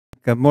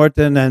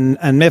Morton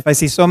and MIFF. I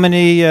see so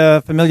many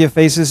familiar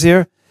faces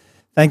here.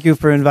 Thank you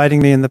for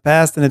inviting me in the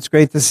past, and it's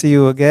great to see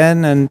you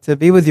again and to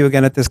be with you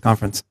again at this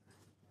conference.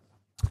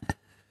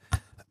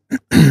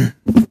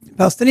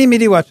 Palestinian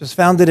Media Watch was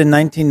founded in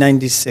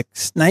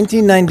 1996.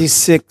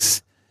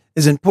 1996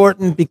 is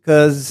important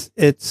because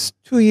it's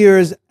 2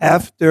 years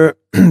after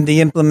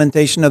the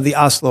implementation of the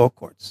Oslo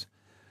Accords.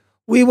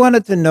 We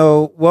wanted to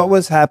know what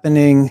was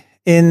happening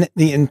in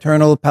the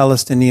internal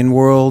Palestinian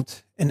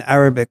world in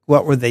Arabic.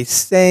 What were they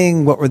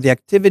saying? What were the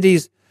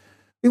activities?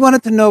 We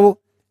wanted to know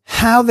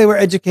how they were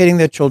educating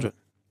their children.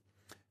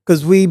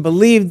 Because we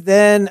believed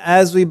then,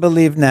 as we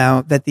believe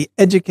now, that the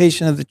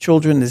education of the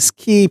children is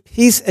key.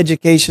 Peace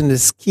education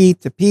is key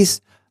to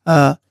peace,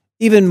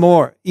 even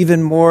more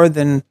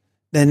than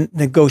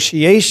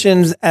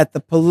negotiations at the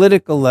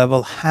political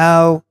level.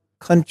 How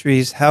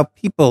countries, how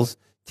peoples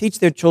teach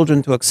their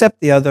children to accept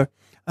the other,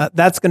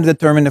 that's going to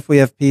determine if we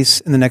have peace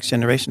in the next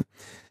generation.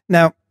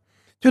 Now,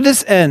 to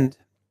this end,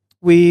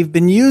 we've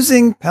been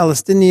using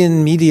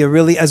Palestinian media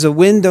really as a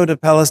window to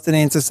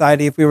Palestinian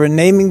society. If we were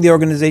naming the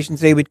organization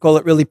today, we'd call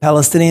it really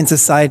Palestinian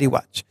Society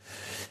Watch.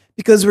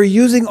 Because we're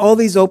using all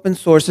these open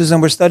sources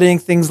and we're studying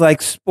things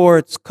like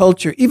sports,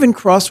 culture, even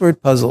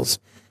crossword puzzles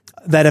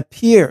that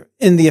appear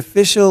in the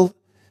official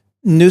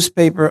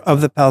newspaper of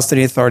the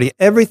Palestinian Authority.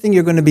 Everything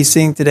you're going to be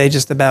seeing today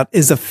just about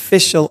is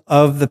official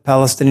of the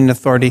Palestinian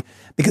Authority,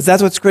 because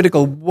that's what's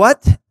critical.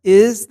 What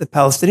is the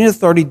Palestinian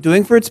Authority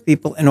doing for its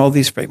people in all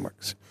these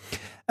frameworks?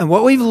 And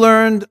what we've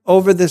learned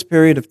over this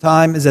period of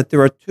time is that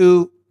there are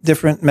two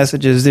different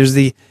messages. There's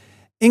the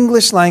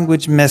English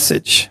language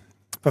message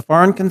for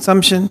foreign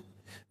consumption,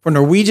 for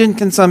Norwegian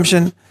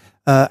consumption,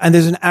 and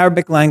there's an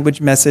Arabic language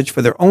message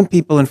for their own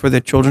people and for their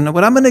children. And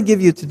what I'm going to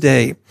give you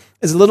today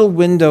is a little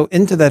window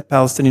into that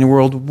Palestinian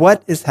world,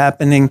 what is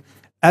happening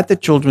at the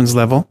children's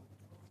level,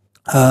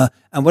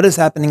 and what is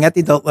happening at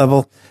the adult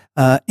level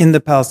in the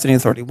Palestinian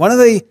Authority. One of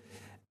the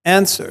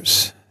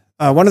answers,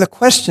 one of the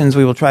questions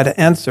we will try to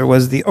answer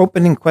was the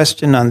opening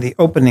question on the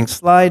opening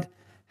slide,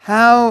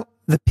 how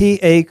the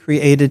PA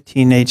created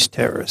teenage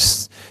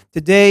terrorists.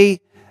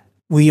 Today,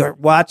 we are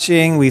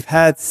watching, we've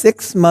had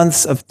 6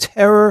 months of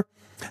terror.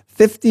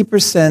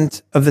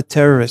 50% of the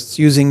terrorists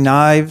using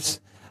knives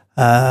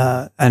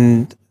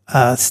and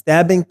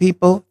stabbing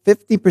people,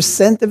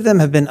 50% of them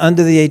have been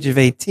under the age of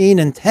 18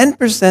 and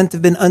 10%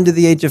 have been under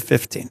the age of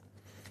 15.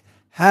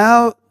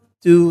 How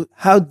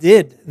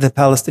did the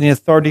Palestinian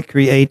Authority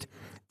create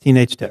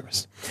teenage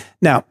terrorists?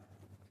 Now,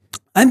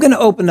 I'm going to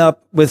open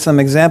up with some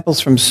examples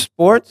from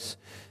sports,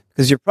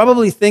 because you're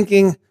probably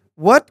thinking,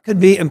 what could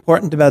be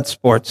important about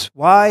sports?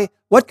 Why?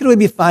 What could we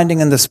be finding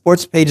in the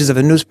sports pages of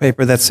a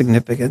newspaper that's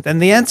significant? And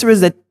the answer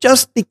is that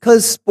just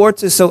because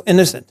sports is so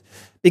innocent,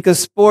 because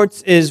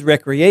sports is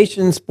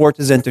recreation, sports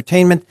is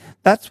entertainment,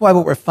 that's why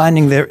what we're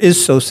finding there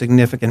is so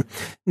significant.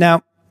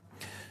 Now,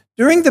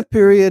 during the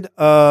period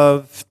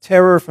of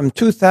terror from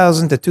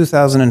 2000 to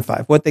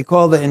 2005, what they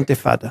call the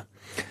Intifada,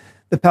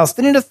 the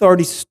Palestinian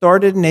Authority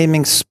started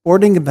naming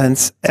sporting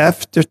events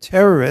after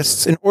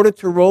terrorists in order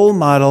to role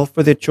model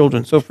for their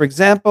children. So, for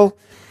example,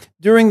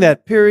 during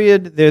that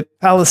period, the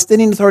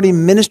Palestinian Authority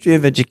Ministry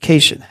of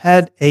Education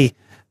had a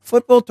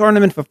football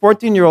tournament for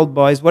 14-year-old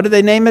boys. What did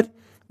they name it?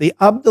 The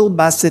Abdel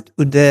Basit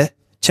Udeh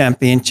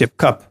Championship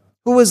Cup.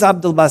 Who was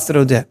Abdel Basit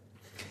Udeh?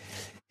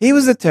 He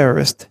was a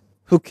terrorist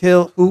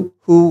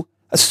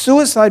a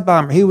suicide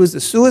bomber. He was a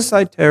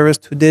suicide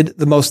terrorist who did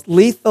the most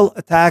lethal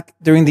attack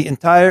during the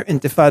entire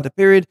Intifada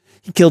period.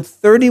 He killed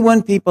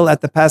 31 people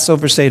at the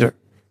Passover Seder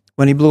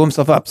when he blew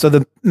himself up. So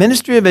the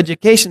Ministry of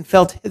Education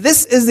felt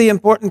this is the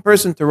important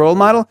person to role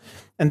model,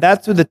 and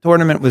that's who the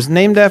tournament was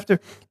named after.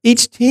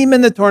 Each team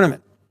in the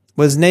tournament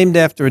was named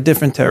after a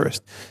different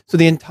terrorist. So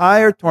the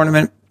entire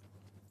tournament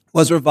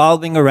was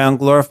revolving around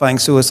glorifying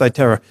suicide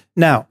terror.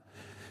 Now,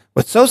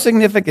 what's so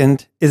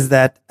significant is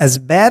that as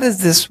bad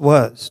as this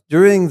was,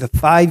 during the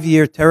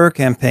 5-year terror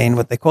campaign,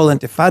 what they call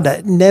Intifada,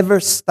 it never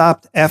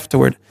stopped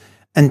afterward.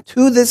 And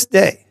to this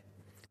day,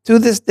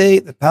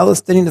 the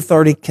Palestinian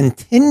Authority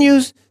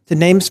continues to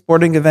name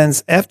sporting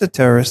events after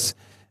terrorists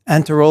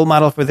and to role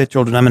model for their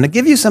children. I'm going to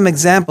give you some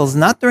examples,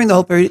 not during the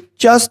whole period,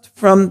 just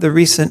from the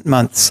recent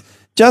months.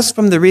 Just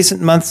from the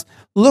recent months,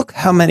 look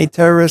how many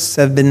terrorists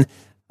have been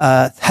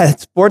had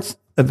sports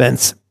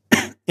events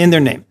in their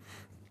name.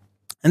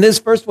 And this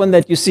first one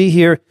that you see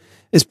here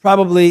is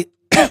probably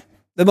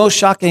the most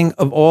shocking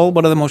of all,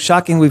 one of the most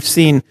shocking we've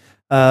seen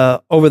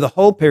over the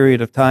whole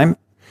period of time.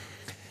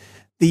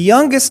 The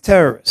youngest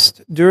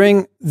terrorist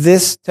during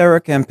this terror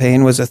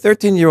campaign was a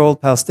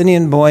 13-year-old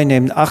Palestinian boy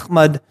named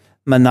Ahmad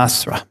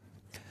Manasra.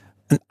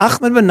 And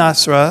Ahmad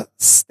Manasra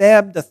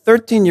stabbed a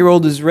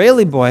 13-year-old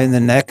Israeli boy in the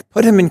neck,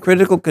 put him in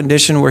critical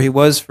condition where he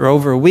was for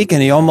over a week,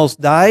 and he almost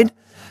died.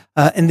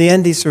 In the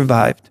end, he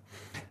survived.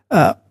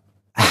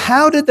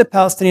 How did the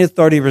Palestinian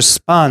Authority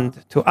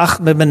respond to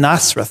Ahmad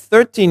Manasra,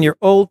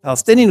 13-year-old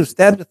Palestinian who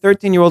stabbed a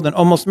 13-year-old and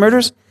almost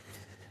murders?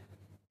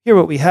 Here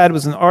what we had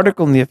was an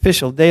article in the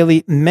official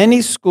daily.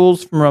 Many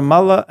schools from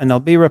Ramallah and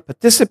Al-Bira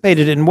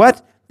participated in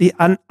what? The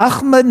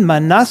Ahmad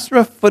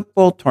Manasra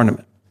football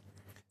tournament.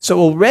 So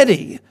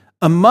already,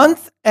 a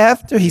month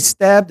after he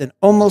stabbed and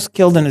almost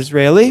killed an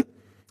Israeli,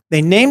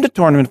 they named a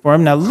tournament for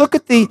him. Now look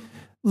at the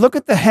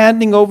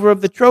handing over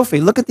of the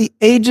trophy. Look at the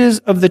ages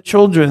of the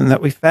children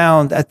that we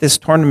found at this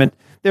tournament.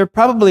 They're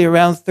probably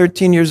around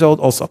 13 years old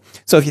also.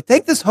 So if you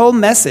take this whole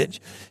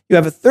message, you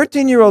have a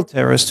 13-year-old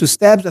terrorist who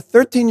stabs a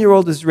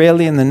 13-year-old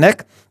Israeli in the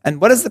neck.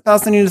 And what does the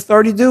Palestinian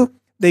Authority do?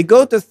 They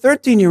go to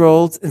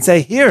 13-year-olds and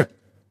say, here,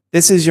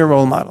 this is your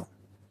role model.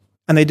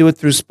 And they do it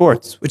through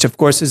sports, which of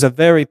course is a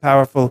very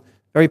powerful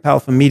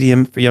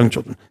medium for young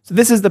children. So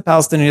this is the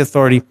Palestinian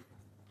Authority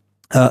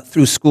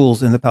through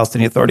schools in the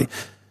Palestinian Authority.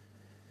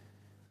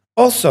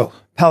 Also,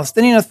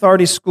 Palestinian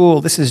Authority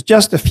School, this is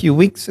just a few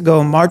weeks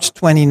ago, March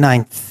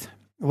 29th.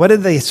 What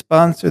did they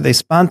sponsor? They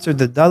sponsored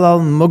the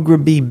Dalal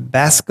Mughrabi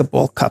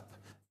Basketball Cup.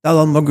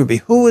 Dalal Mughrabi.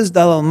 Who was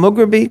Dalal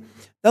Mughrabi?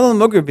 Dalal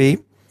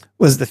Mughrabi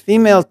was the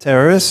female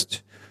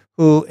terrorist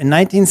who, in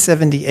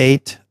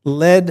 1978,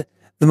 led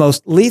the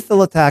most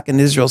lethal attack in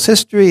Israel's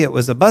history. It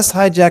was a bus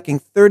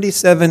hijacking.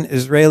 37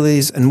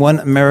 Israelis and 1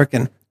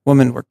 American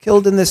woman were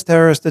killed in this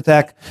terrorist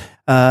attack.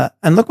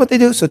 And look what they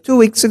do. So 3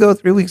 weeks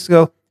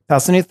ago,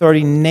 Palestinian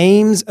Authority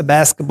names a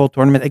basketball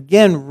tournament,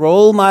 again,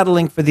 role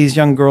modeling for these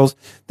young girls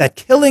that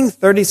killing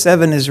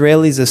 37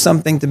 Israelis is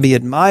something to be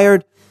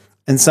admired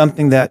and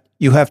something that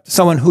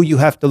someone who you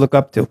have to look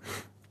up to.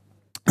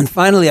 And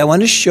finally, I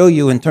want to show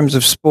you in terms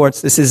of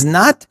sports, this is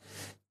not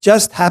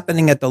just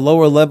happening at the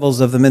lower levels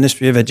of the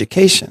Ministry of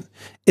Education.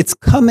 It's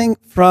coming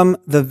from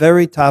the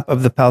very top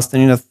of the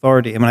Palestinian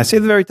Authority. And when I say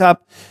the very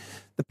top,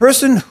 the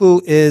person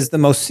who is the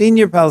most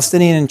senior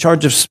Palestinian in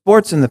charge of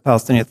sports in the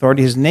Palestinian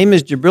Authority, his name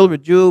is Jibril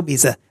Rajoub.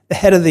 He's the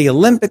head of the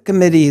Olympic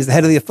Committee. He's the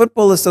head of the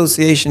Football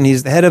Association.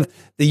 He's the head of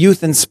the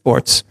Youth in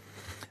Sports.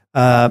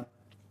 What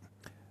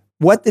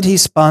did he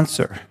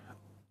sponsor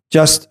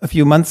just a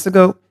few months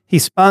ago? He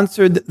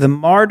sponsored the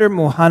martyr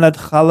Muhannad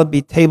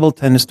Chalabi table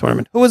tennis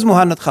tournament. Who is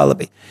Muhannad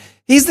Chalabi?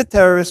 He's the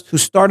terrorist who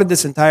started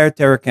this entire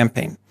terror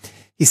campaign.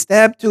 He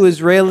stabbed 2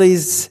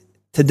 Israelis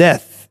to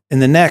death in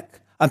the neck.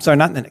 I'm sorry,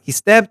 not in the neck. He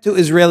stabbed 2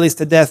 Israelis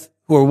to death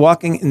who were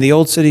walking in the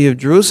old city of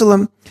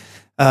Jerusalem.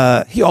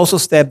 He also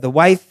stabbed the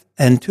wife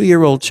and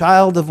 2-year-old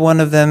child of one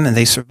of them, and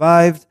they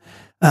survived.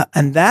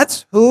 And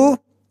that's who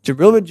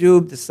Jibril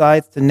Rajoub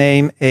decides to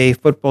name a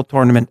football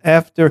tournament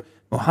after.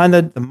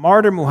 Muhannad, the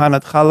martyr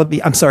Muhannad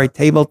Chalabi,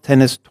 table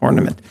tennis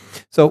tournament.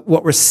 So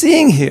what we're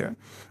seeing here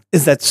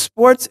is that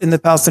sports in the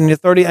Palestinian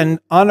Authority, and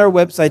on our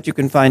website you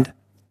can find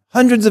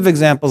hundreds of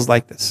examples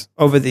like this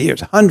over the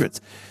years,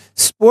 hundreds.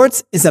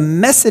 Sports is a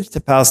message to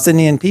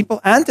Palestinian people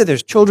and to their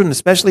children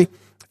especially.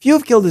 If you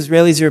have killed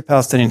Israelis, you're a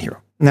Palestinian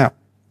hero. Now,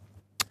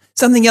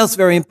 something else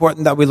very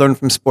important that we learn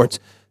from sports.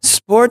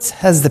 Sports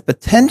has the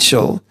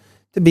potential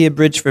to be a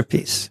bridge for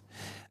peace.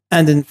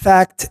 And in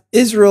fact,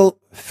 Israel,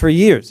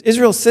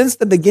 since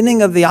the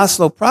beginning of the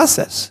Oslo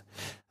process,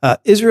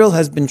 Israel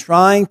has been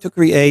trying to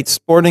create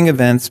sporting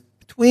events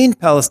between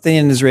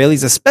Palestinian and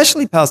Israelis,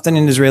 especially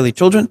Palestinian and Israeli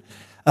children,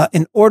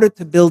 in order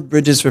to build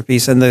bridges for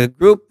peace. And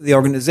the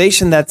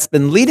organization that's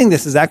been leading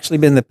this has actually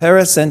been the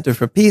Paris Center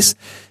for Peace,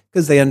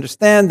 because they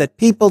understand that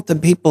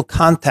people-to-people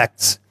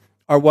contacts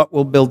are what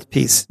will build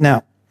peace.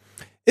 Now,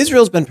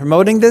 Israel's been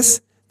promoting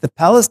this. The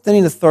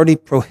Palestinian Authority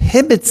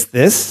prohibits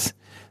this.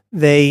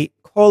 They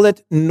call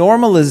it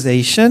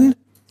normalization.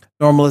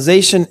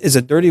 Normalization is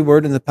a dirty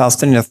word in the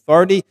Palestinian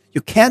Authority.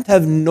 You can't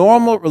have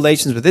normal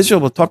relations with Israel.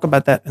 We'll talk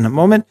about that in a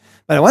moment.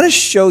 But I want to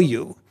show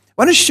you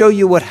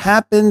what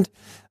happened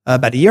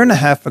about a year and a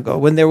half ago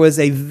when there was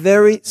a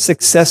very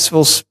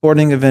successful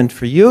sporting event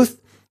for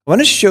youth. I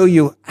want to show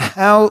you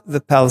how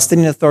the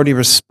Palestinian Authority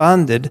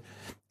responded,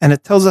 and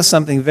it tells us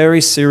something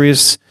very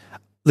seriously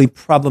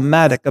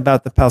problematic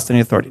about the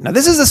Palestinian Authority. Now,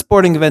 this is a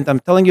sporting event I'm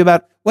telling you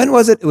about. When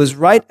was it? It was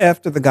right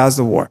after the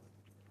Gaza War.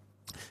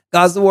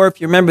 Gaza War, if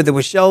you remember, there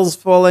were shells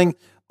falling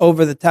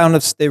over the town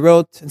of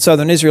Sderot in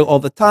southern Israel all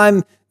the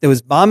time. There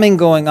was bombing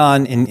going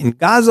on in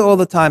Gaza all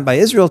the time by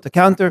Israel to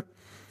counter.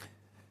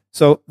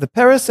 So the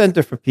Paris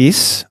Center for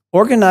Peace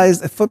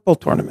organized a football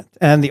tournament.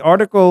 And the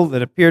article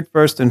that appeared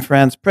first in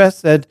France Press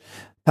said,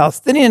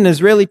 Palestinian and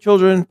Israeli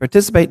children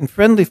participate in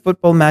friendly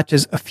football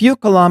matches a few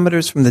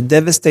kilometers from the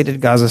devastated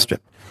Gaza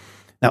Strip.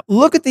 Now,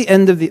 look at the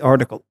end of the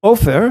article.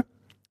 Ofer,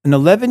 an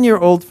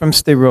 11-year-old from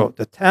Sderot,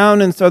 the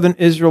town in southern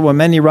Israel where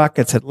many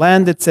rockets had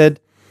landed, said,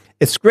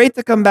 it's great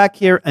to come back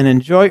here and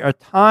enjoy our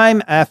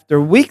time after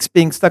weeks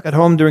being stuck at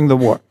home during the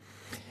war.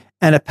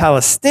 And a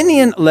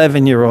Palestinian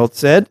 11-year-old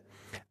said,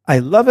 I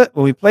love it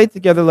when we play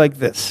together like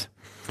this.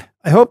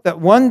 I hope that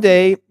one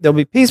day there'll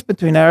be peace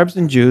between Arabs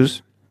and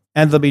Jews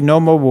and there'll be no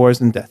more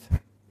wars and death.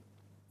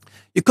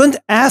 You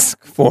couldn't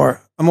ask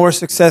for a more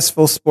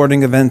successful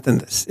sporting event than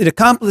this. It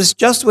accomplished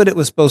just what it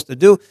was supposed to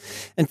do.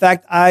 In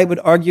fact, I would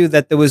argue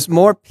that there was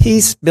more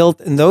peace built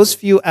in those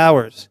few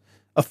hours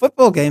of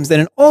football games than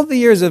in all the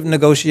years of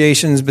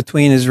negotiations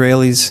between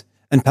Israelis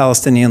and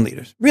Palestinian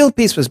leaders. Real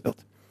peace was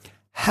built.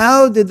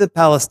 How did the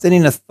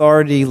Palestinian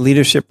Authority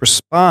leadership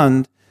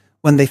respond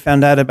when they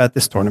found out about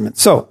this tournament?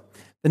 So,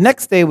 the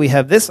next day we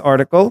have this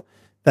article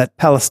that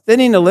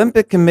Palestinian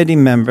Olympic Committee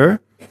member,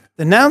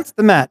 denounced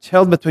the match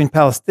held between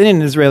Palestinian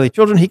and Israeli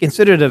children. He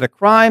considered it a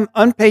crime,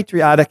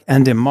 unpatriotic,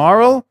 and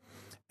immoral.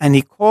 And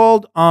he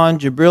called on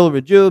Jibril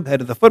Rajoub, head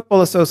of the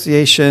Football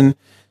Association,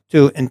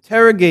 to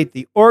interrogate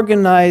the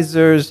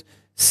organizers,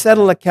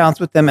 settle accounts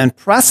with them, and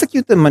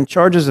prosecute them on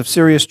charges of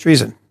serious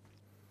treason.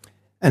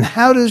 And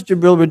how does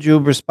Jibril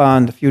Rajoub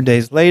respond a few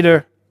days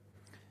later?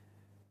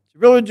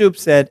 Jibril Rajoub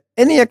said,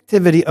 any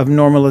activity of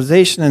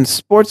normalization in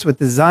sports with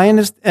the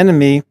Zionist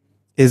enemy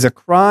is a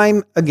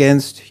crime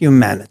against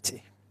humanity.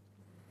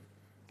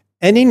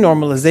 Any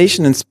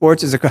normalization in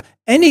sports is a crime.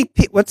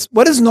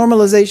 What does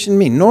normalization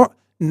mean?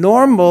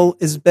 Normal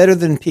is better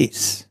than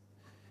peace.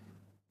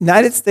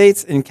 United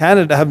States and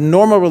Canada have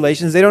normal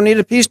relations. They don't need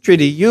a peace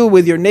treaty. You,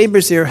 with your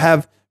neighbors here,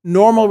 have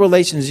normal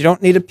relations. You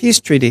don't need a peace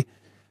treaty.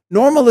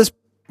 Normal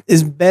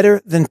is better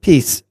than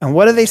peace. And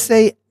what do they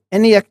say?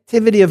 Any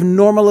activity of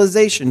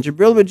normalization.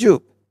 Jibril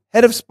Rajoub,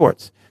 head of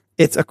sports.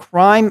 It's a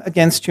crime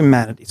against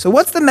humanity. So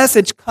what's the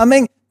message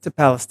coming to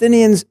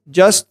Palestinians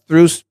just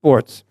through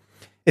sports?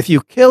 If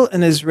you kill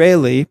an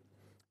Israeli,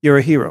 you're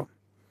a hero.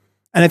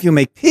 And if you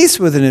make peace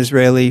with an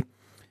Israeli,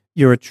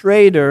 you're a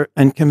traitor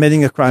and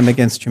committing a crime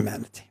against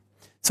humanity.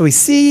 So we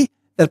see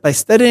that by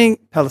studying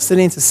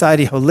Palestinian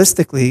society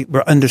holistically,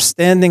 we're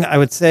understanding, I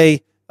would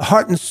say, the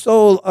heart and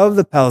soul of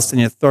the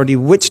Palestinian Authority.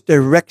 Which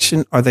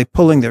direction are they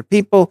pulling their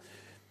people?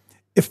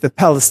 If the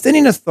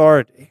Palestinian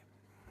Authority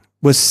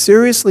was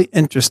seriously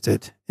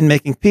interested in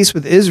making peace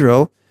with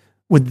Israel,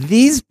 would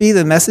these be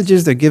the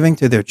messages they're giving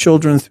to their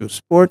children through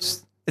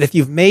sports? That if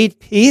you've made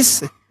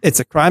peace, it's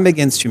a crime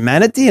against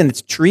humanity and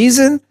it's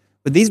treason?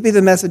 Would these be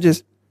the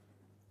messages?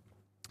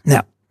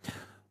 Now,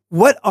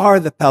 what are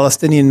the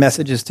Palestinian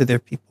messages to their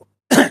people?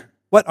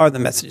 What are the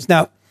messages?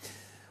 Now,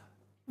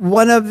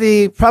 one of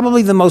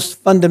probably the most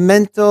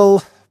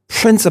fundamental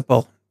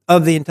principle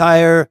of the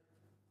entire,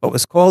 what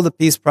was called the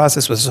peace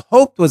process, was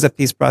hoped was a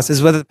peace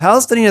process, whether the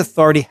Palestinian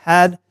Authority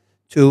had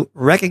to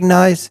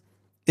recognize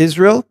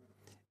Israel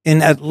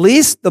in at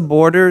least the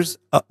borders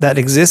that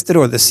existed,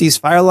 or the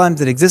ceasefire lines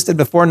that existed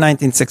before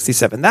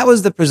 1967. That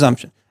was the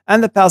presumption.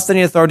 And the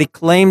Palestinian Authority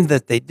claimed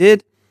that they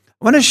did.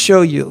 I want to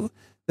show you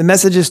the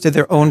messages to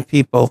their own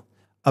people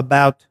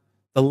about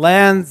the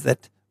lands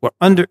that were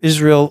under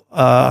Israel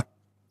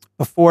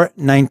before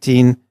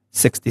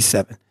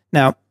 1967.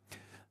 Now, I'll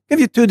give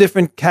you two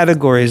different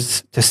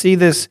categories to see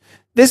this.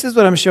 This is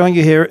what I'm showing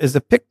you here is a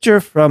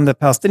picture from the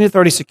Palestinian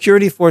Authority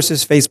Security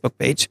Forces Facebook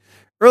page.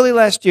 Early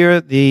last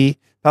year, the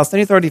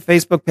Palestinian Authority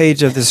Facebook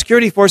page of the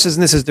security forces,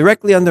 and this is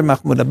directly under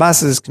Mahmoud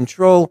Abbas's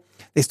control,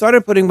 they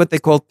started putting what they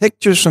called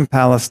pictures from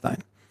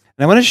Palestine.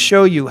 And I want to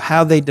show you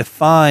how they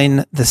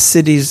define the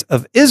cities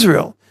of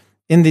Israel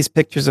in these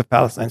pictures of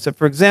Palestine. So,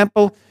 for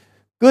example,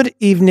 good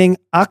evening,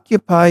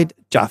 occupied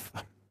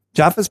Jaffa.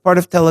 Jaffa is part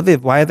of Tel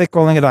Aviv. Why are they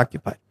calling it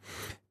occupied?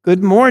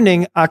 Good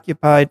morning,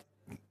 occupied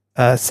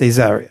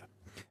Caesarea.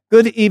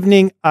 Good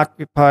evening,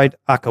 occupied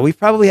Akka. We've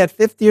probably had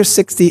 50 or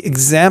 60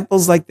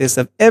 examples like this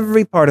of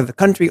every part of the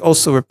country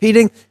also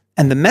repeating.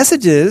 And the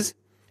message is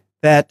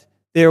that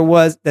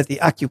the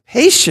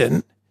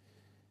occupation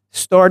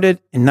started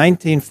in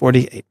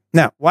 1948.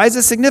 Now, why is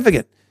this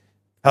significant?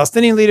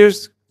 Palestinian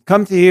leaders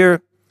come to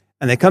here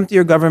and they come to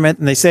your government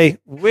and they say,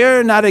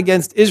 we're not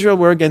against Israel,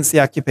 we're against the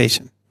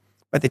occupation.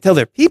 But they tell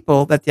their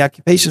people that the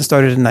occupation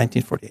started in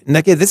 1948. And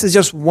again, this is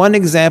just one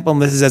example,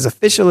 and this is as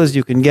official as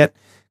you can get,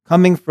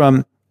 coming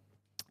from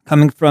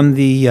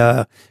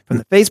the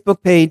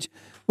Facebook page.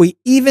 We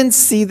even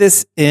see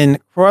this in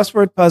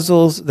crossword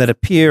puzzles that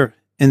appear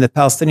in the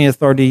Palestinian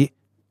Authority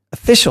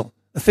official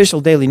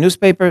daily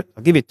newspaper.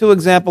 I'll give you two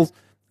examples.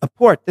 A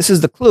port, this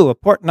is the clue, a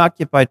port in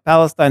occupied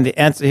Palestine. The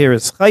answer here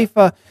is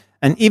Haifa.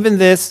 And even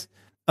this,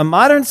 a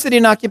modern city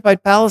in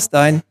occupied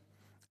Palestine,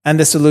 and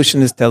the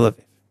solution is Tel Aviv.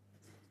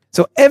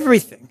 So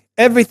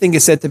everything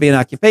is said to be an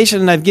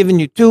occupation, and I've given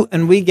you two,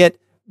 and we get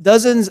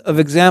dozens of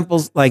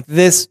examples like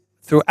this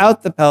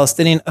throughout the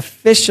Palestinian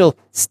official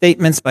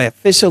statements by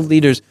official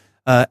leaders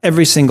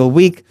every single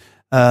week.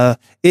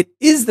 It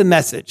is the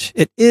message.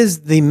 It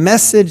is the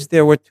message.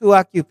 There were two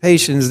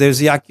occupations. There's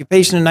the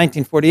occupation in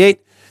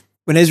 1948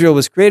 when Israel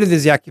was created.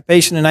 There's the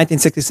occupation in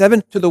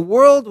 1967. To the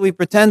world, we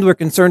pretend we're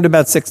concerned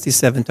about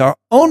 67. To our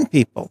own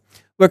people,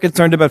 we're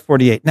concerned about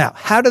 48. Now,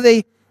 how do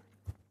they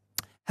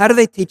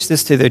teach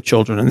this to their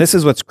children? And this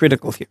is what's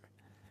critical here.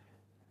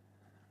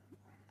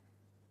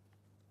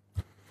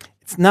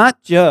 It's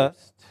not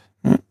just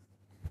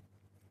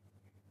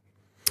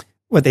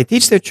what they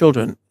teach their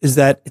children is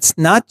that it's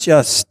not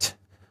just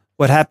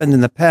what happened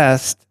in the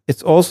past,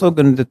 it's also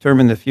going to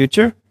determine the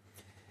future.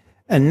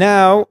 And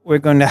now we're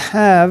going to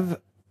have,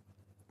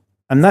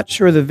 I'm not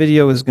sure the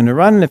video is going to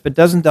run. If it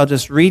doesn't, I'll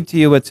just read to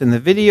you what's in the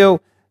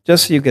video,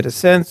 just so you get a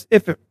sense.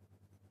 If it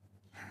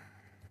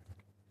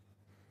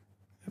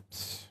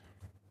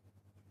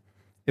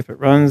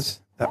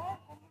runs,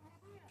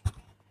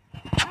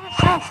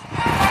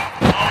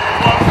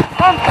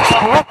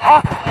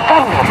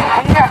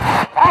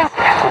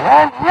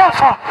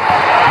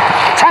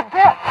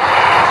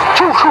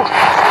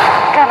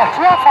 كانت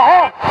يافا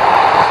هون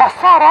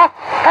فصارت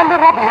كان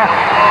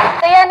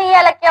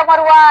يا لك يا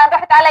مروان،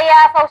 رحت على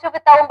يافا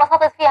وشفتها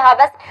وانبسطت فيها.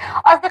 بس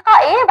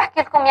أصدقائي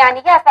بحكي لكم يعني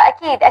يافا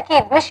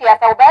أكيد مش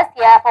يافا وبس،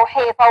 يافا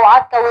وحيفا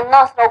وعكا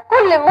والناصرة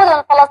وكل المدن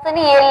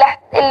الفلسطينية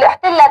اللي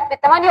احتلت ب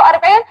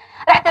 48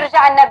 رح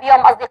ترجع لنا بيوم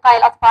أصدقائي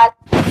الأطفال.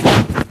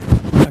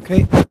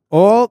 Okay,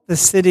 all the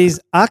cities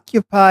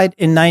occupied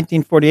in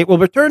 1948 will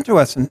return to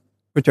us.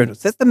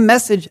 That's the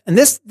message. And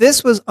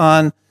this was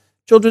on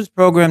children's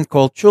program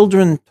called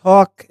Children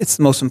Talk. It's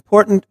the most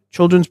important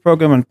children's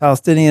program on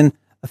Palestinian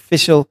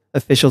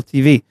official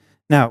TV.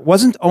 Now, it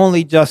wasn't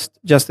only just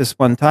this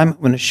one time.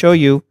 I'm going to show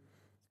you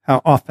how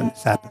often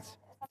this happens.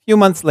 A few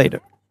months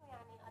later.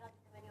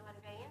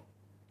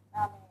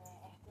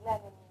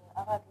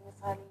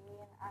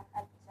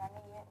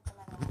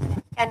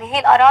 يعني هي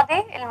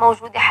الأراضي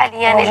الموجودة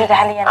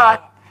حاليا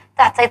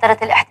تحت سيطرة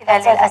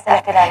الاحتلال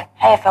للأسف.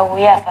 حيفا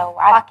ويافا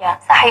وعكا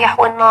صحيح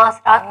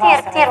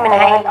والناصرة كتير من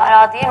هاي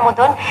الأراضي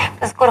المدن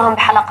بذكرهم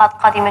بحلقات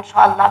قادمة إن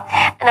شاء الله.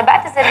 أنا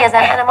بعتذر يا زين،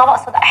 أنا ما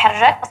بقصد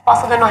أحرجك، بس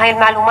بقصد إنه هاي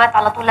المعلومات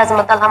على طول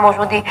لازم تضلها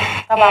موجودة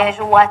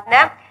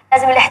جواتنا.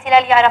 لازم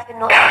الاحتلال يعرف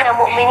إنه إحنا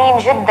مؤمنين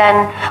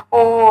جدا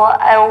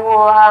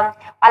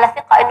وعلى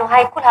ثقة إنه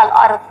هاي كلها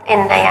الأرض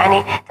إلنا،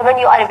 يعني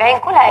 48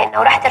 كلها إلنا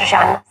ورح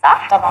ترجعنا.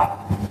 صح؟ طبعا.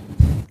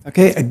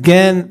 Okay,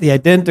 again, the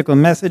identical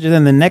message. And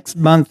then the next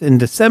month in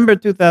December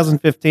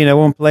 2015, I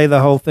won't play the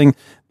whole thing,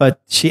 but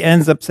she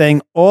ends up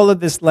saying all of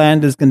this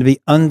land is going to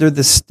be under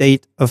the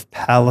state of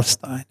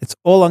Palestine. It's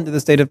all under the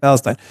state of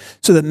Palestine.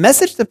 So the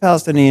message to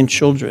Palestinian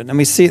children, and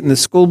we see it in the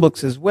school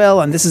books as well,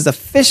 and this is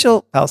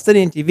official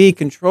Palestinian TV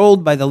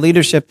controlled by the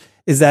leadership,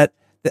 is that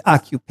the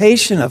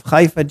occupation of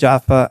Haifa,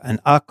 Jaffa,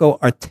 and Akko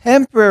are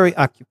temporary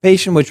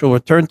occupation, which will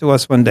return to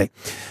us one day.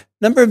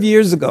 A number of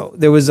years ago,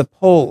 there was a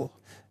poll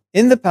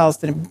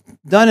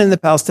done in the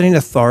Palestinian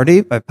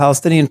Authority by a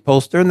Palestinian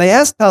pollster, and they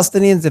asked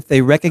Palestinians if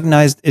they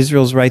recognized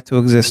Israel's right to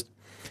exist.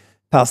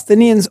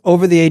 Palestinians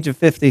over the age of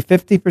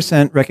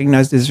 50%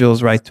 recognized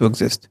Israel's right to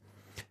exist.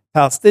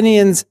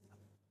 Palestinians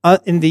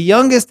in the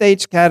youngest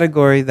age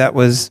category, that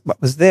was what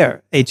was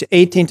there, age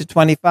 18 to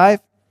 25,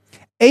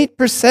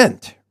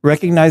 8%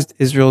 recognized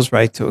Israel's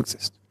right to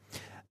exist.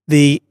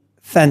 The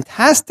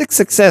fantastic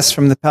success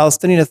from the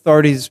Palestinian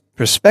Authority's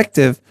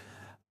perspective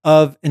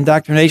of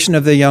indoctrination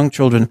of their young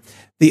children.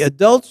 The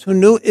adults who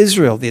knew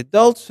Israel, the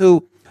adults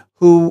who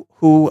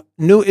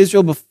knew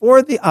Israel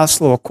before the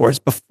Oslo Accords,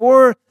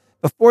 before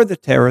the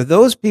terror,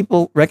 those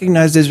people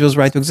recognized Israel's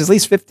right to exist. At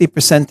least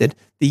 50% did.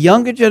 The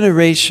younger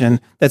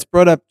generation that's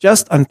brought up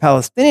just on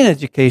Palestinian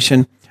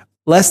education,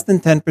 less than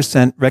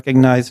 10%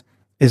 recognize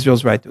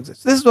Israel's right to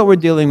exist. This is what we're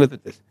dealing with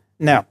this.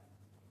 Now,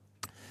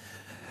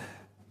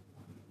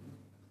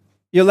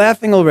 you're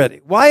laughing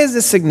already. Why is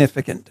this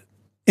significant?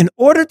 In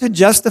order to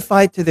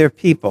justify to their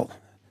people,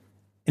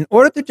 the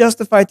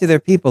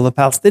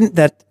Palestinians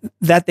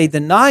that they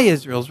deny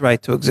Israel's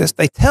right to exist,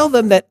 they tell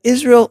them that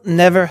Israel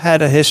never had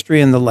a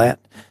history in the land.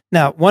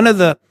 Now, one of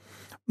the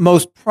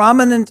most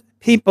prominent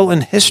people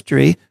in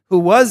history who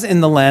was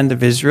in the land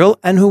of Israel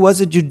and who was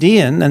a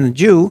Judean and a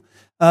Jew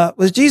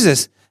was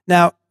Jesus.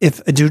 Now,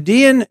 if a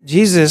Judean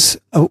Jesus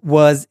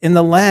was in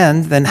the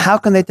land, then how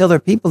can they tell their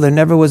people there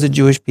never was a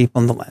Jewish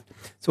people in the land?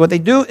 So what they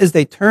do is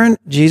they turn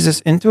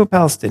Jesus into a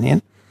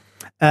Palestinian.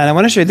 And I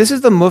want to show you, this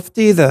is the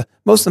Mufti, the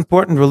most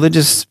important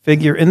religious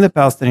figure in the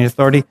Palestinian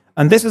Authority,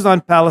 and this is on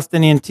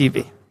Palestinian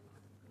TV.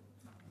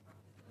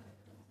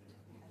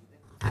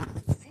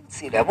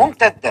 سلسلة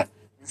ممتدة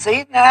من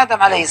سيدنا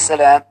آدم عليه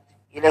السلام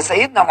إلى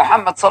سيدنا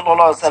محمد صلى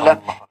الله عليه وسلم.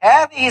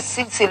 هذه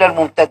السلسلة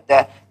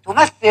الممتدة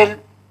تمثل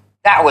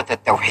دعوة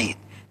التوحيد،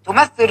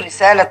 تمثل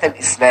رسالة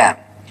الإسلام.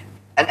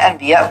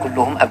 الأنبياء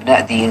كلهم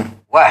أبناء دين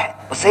واحد،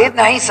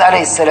 وسيدنا عيسى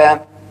عليه السلام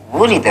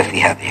ولد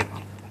في هذه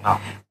الأرض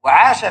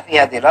وعاش في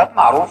هذه الأرض،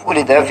 معروف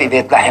ولد في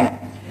بيت لحم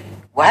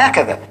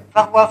وهكذا،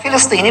 فهو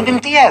فلسطيني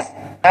بامتياز.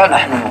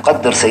 نحن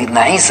نقدر سيدنا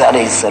عيسى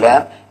عليه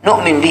السلام،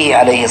 نؤمن به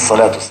عليه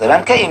الصلاة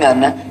والسلام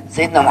كإيماننا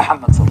سيدنا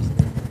محمد صلى الله عليه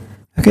وسلم.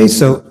 Okay,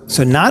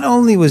 so not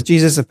only was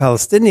Jesus a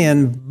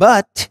Palestinian,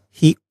 but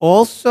he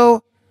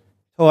also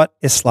taught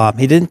Islam.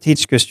 He didn't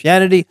teach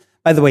Christianity.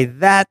 By the way,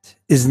 that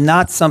is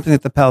not something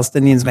that the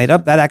Palestinians made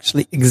up. That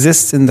actually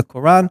exists in the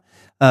Quran.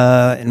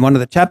 In one of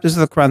the chapters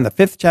of the Quran, the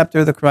 5th chapter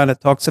of the Quran,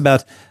 it talks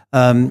about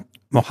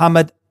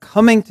Muhammad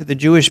coming to the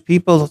Jewish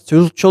people,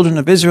 to children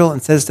of Israel,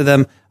 and says to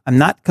them, I'm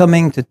not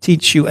coming to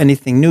teach you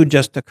anything new,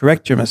 just to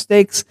correct your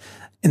mistakes.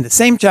 In the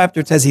same chapter,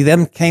 it says he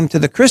then came to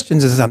the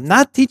Christians and says, I'm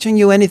not teaching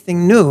you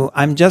anything new,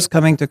 I'm just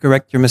coming to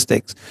correct your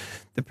mistakes.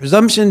 The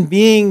presumption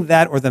being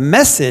that, or the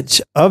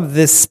message of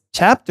this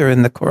chapter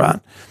in the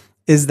Quran,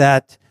 is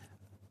that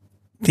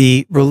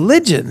the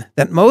religion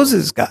that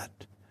Moses got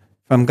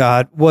from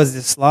God was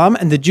Islam,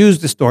 and the Jews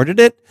distorted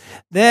it.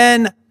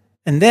 Then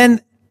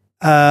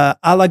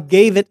Allah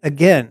gave it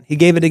again. He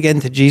gave it again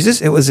to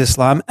Jesus. It was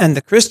Islam, and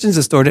the Christians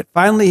distorted it.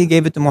 Finally, he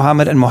gave it to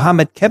Muhammad, and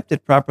Muhammad kept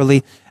it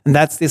properly, and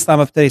that's the Islam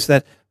of today. So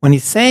that when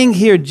he's saying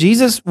here,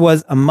 Jesus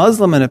was a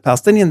Muslim and a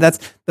Palestinian, that's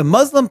the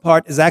Muslim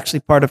part is actually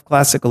part of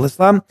classical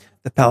Islam.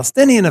 The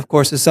Palestinian, of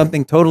course, is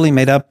something totally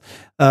made up.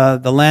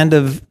 The land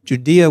of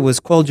Judea was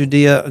called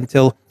Judea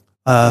until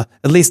at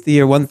least the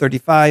year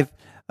 135,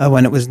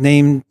 when it was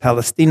named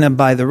Palestina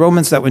by the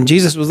Romans, that when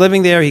Jesus was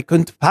living there, he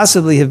couldn't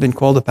possibly have been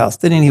called a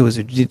Palestinian. He was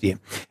a Judean.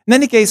 In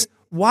any case,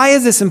 why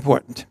is this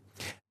important?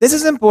 This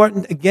is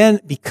important, again,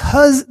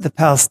 because the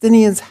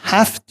Palestinians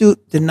have to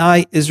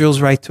deny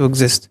Israel's right to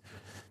exist.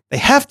 They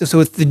have to.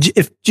 So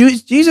if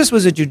Jesus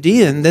was a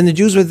Judean, then the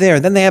Jews were there.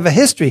 Then they have a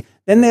history.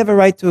 Then they have a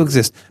right to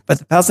exist. But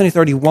the Palestinian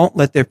Authority won't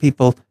let their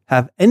people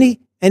have any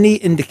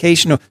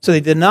indication of. So they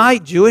deny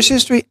Jewish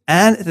history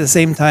and at the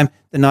same time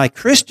deny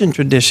Christian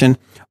tradition,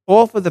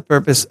 all for the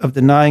purpose of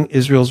denying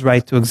Israel's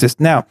right to exist.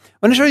 Now, I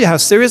want to show you how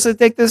seriously they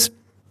take this.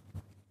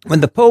 When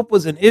the Pope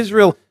was in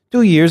Israel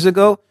 2 years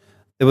ago,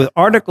 there were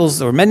articles,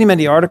 there were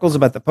many articles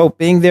about the Pope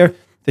being there.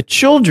 The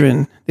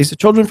children, these are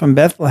children from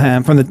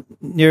Bethlehem, from the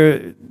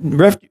near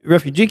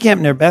refugee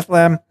camp near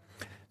Bethlehem.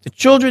 The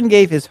children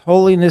gave His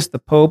Holiness the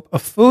Pope a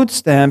food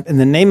stamp in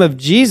the name of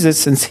Jesus,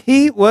 since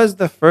he was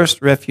the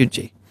first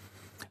refugee.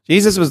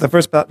 Jesus was the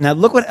first. Now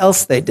look what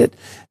else they did.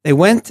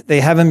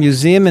 They have a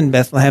museum in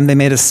Bethlehem. They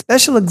made a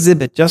special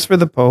exhibit just for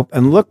the Pope,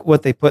 and look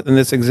what they put in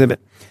this exhibit.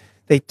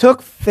 They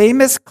took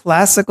famous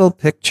classical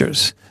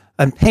pictures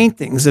and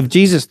paintings of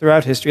Jesus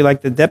throughout history,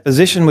 like the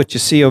deposition, which you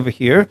see over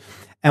here.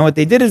 And what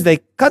they did is they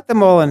cut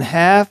them all in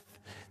half.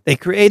 They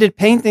created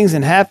paintings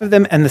in half of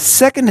them, and the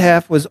second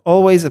half was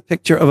always a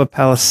picture of a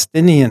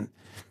Palestinian.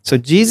 So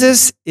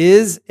Jesus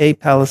is a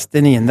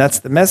Palestinian. That's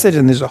the message,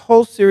 and there's a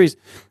whole series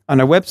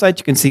on our website.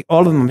 You can see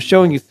all of them. I'm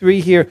showing you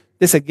 3 here.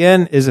 This,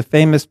 again, is a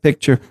famous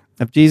picture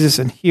of Jesus,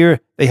 and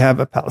here they have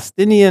a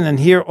Palestinian, and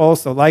here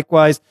also,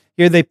 likewise,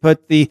 here they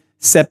put the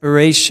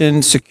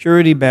separation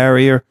security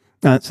barrier,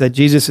 so that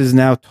Jesus is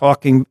now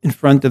talking in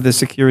front of the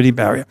security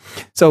barrier.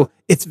 So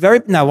it's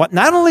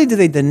not only do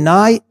they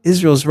deny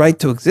Israel's right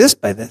to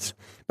exist by this,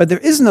 but there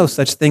is no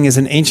such thing as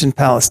an ancient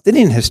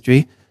Palestinian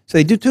history. So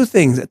they do 2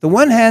 things. At the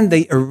one hand,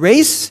 they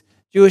erase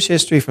Jewish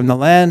history from the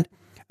land.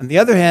 On the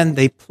other hand,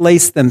 they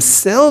place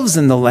themselves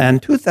in the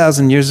land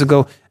 2,000 years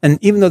ago. And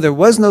even though there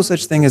was no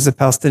such thing as a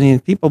Palestinian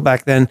people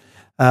back then,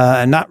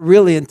 and not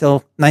really until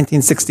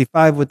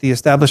 1965 with the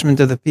establishment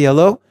of the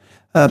PLO,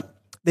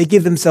 they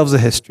give themselves a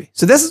history.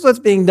 So this is what's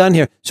being done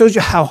here. Shows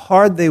you how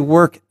hard they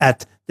work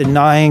at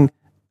denying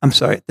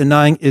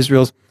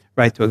Israel's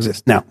right to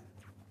exist. Now,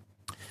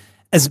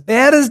 as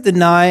bad as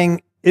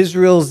denying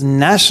Israel's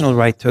national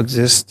right to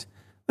exist,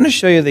 I'm going to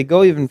show you they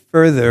go even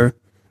further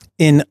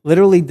in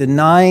literally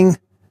denying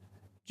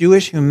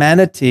Jewish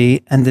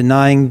humanity and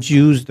denying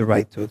Jews the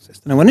right to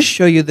exist. And I want to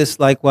show you this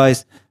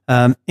likewise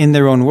in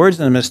their own words.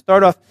 And I'm going to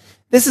start off.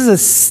 This is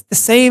the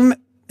same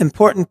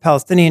important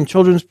Palestinian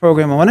children's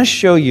program. I want to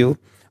show you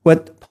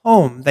what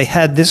poem they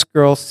had this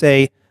girl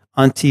say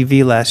on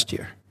TV last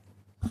year.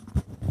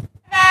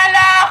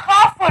 لا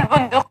خافوا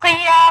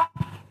البندقية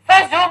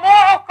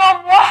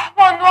فجموعكم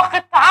وحم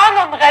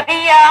وقطعان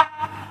غبية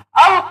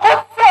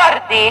القدس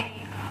أرضي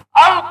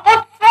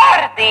القدس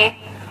أرضي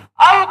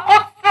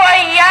القدس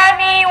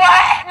أيامي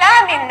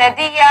وأحلامي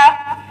الندية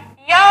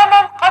يا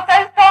من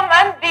قتلتم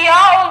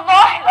أنبياء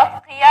الله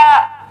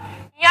الأتقياء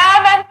يا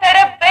من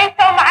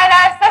تربيتم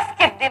على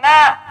سفك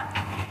الدماء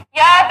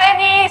يا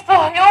بني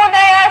صهيون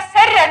يا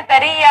شر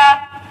البرية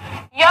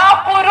يا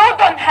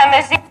قرود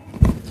همجية.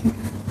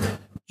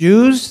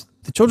 Jews,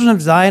 the children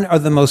of Zion, are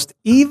the most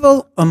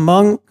evil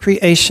among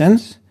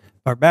creations.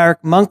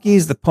 Barbaric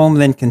monkeys. The poem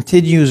then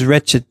continues,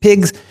 wretched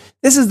pigs.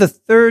 This is the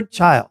third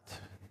child.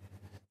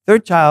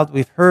 Third child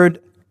we've heard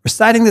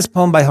reciting this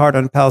poem by heart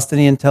on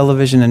Palestinian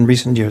television in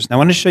recent years. Now I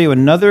want to show you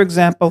another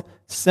example,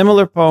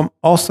 similar poem,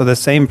 also the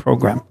same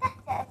program.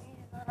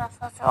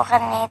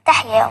 وغني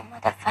تحيا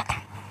أمة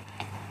الفتح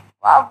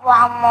وأبو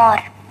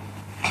عمار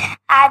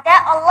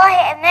أعداء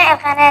الله أبناء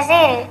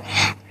الخنازير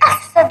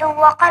أفسدوا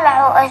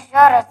وقلعوا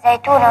أشجار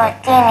الزيتون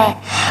والتين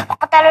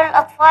وقتلوا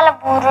الأطفال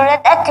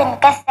ببرودة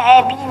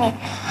كالثعابين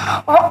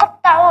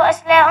وقطعوا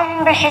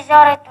أسلاءهم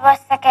بالحجارة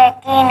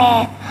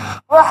والسكاكين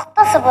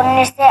واغتصبوا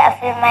النساء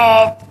في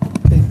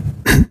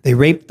الميادين. They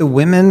raped the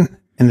women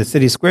in the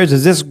city squares.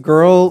 Is this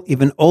girl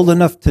even old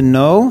enough to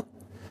know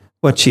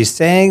what she's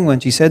saying when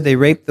she said they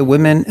raped the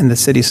women in the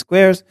city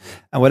squares?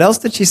 And what else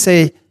did she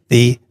say?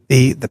 The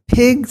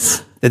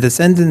pigs, the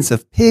descendants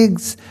of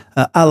pigs,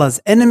 Allah's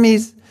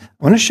enemies.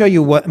 I want to show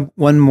you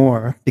one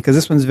more, because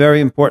this one's very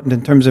important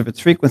in terms of its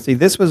frequency.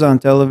 This was on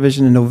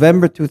television in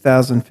November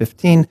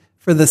 2015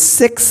 for the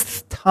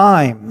 6th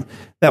time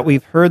that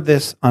we've heard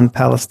this on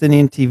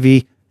Palestinian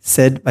TV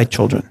said by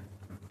children.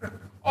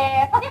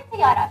 صديقتي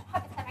يارا شو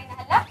حابة تسمعينا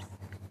هلا؟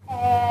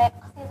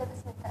 قصيدة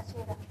باسم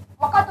التأشيرة.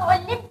 وقد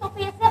علمت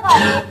في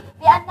صغري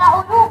بأن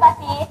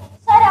عروبتي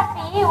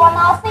شرفي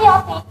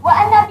وناصيتي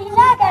وأن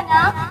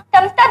بلادنا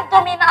تمتد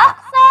من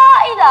أقصى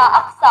إلى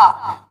أقصى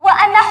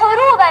وأن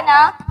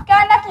حروبنا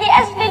كانت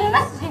لأجل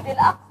المسجد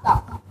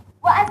الأقصى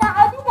وأن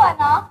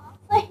عدونا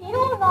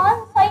صهيون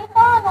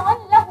شيطان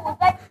له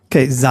ذكر.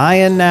 Okay,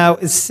 Zion now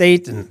is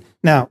Satan.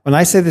 Now, when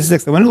I say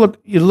this, I want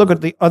you to look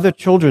at the other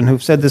children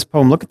who've said this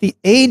poem. Look at the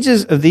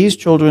ages of these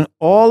children,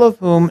 all of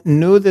whom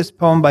knew this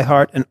poem by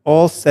heart and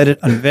all said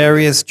it on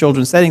various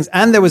children's settings.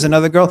 And there was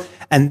another girl.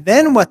 And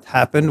then what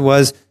happened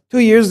was 2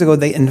 years ago,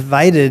 they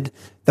invited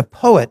the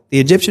poet, the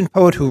Egyptian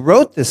poet who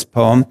wrote this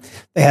poem.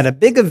 They had a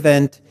big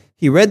event.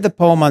 He read the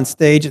poem on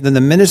stage, and then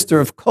the Minister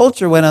of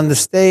Culture went on the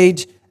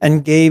stage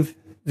and gave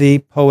the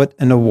poet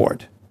an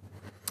award.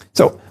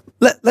 So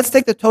let's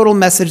take the total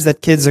message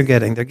that kids are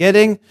getting. They're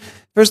getting,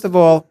 first of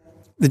all,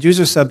 the Jews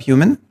are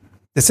subhuman,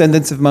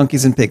 descendants of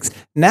monkeys and pigs.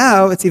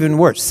 Now it's even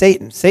worse.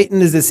 Satan.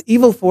 Satan is this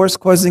evil force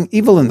causing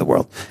evil in the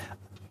world.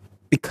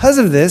 Because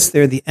of this,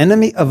 they're the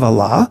enemy of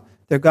Allah.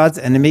 They're God's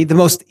enemy, the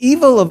most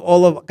evil of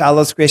all of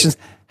Allah's creations.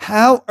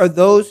 How are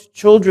those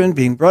children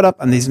being brought up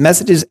on these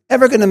messages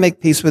ever going to make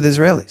peace with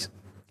Israelis?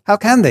 How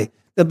can they?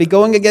 They'll be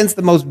going against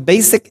the most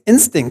basic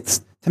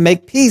instincts to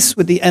make peace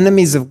with the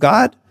enemies of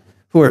God,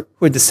 who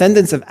are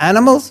descendants of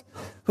animals,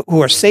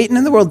 who are Satan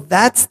in the world.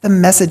 That's the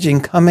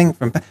messaging coming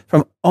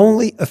from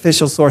only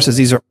official sources.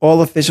 These are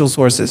all official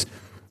sources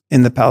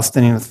in the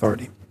Palestinian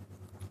Authority.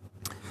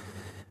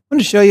 I'm going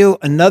to show you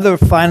another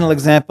final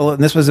example,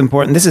 and this was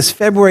important. This is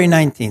February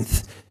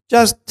 19th.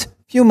 Just a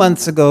few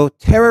months ago,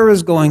 terror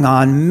is going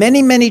on.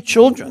 Many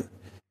children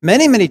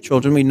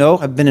we know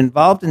have been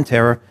involved in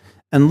terror.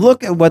 And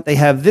look at what they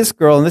have. This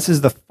girl, and this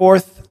is the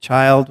fourth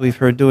child we've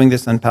heard doing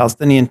this on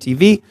Palestinian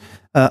TV.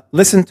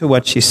 Listen to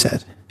what she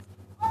said.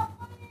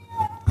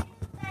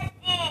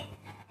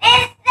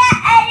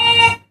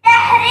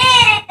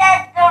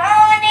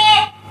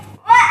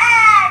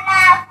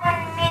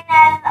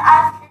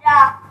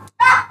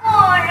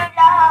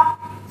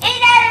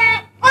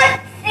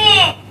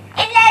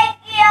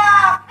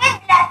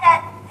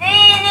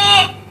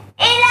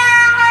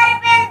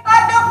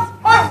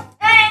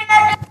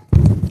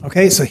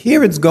 Okay, so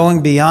here it's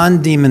going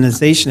beyond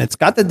demonization. It's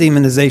got the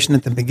demonization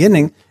at the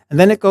beginning, and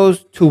then it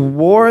goes to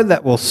war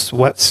that will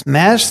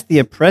smash the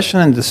oppression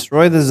and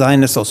destroy the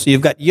Zionist soul. So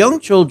you've got young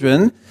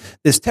children,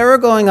 there's terror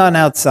going on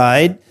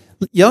outside,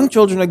 young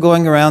children are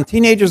going around,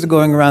 teenagers are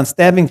going around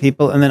stabbing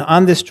people, and then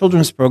on this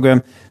children's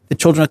program, the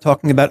children are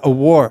talking about a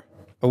war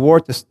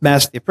to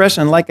smash the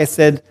oppression. And like I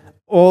said,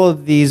 all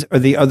of these are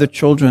the other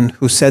children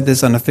who said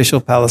this on official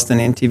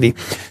Palestinian TV.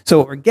 So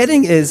what we're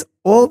getting is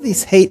all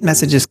these hate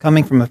messages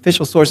coming from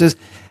official sources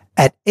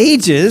at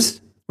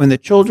ages when the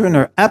children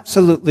are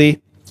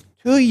absolutely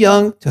too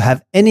young to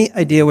have any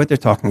idea what they're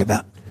talking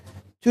about.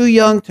 Too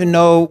young to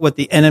know what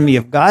the enemy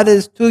of God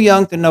is, too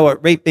young to know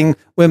what raping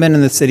women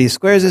in the city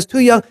squares is, too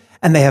young,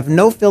 and they have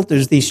no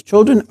filters. These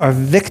children are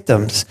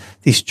victims.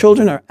 These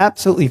children are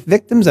absolutely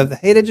victims of the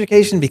hate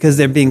education because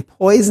they're being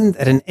poisoned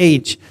at an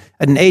age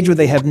where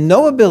they have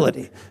no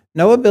ability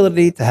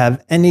to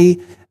have any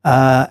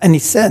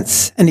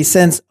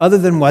sense other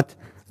than what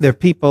their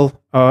people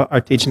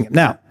are teaching them.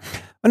 Now,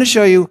 I'm going to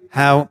show you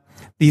how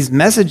these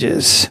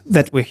messages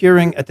that we're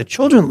hearing at the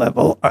children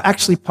level are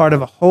actually part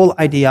of a whole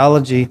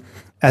ideology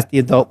at the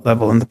adult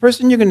level. And the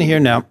person you're going to hear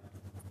now,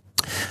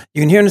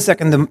 you can hear in a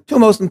second the two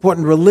most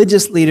important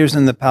religious leaders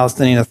in the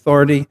Palestinian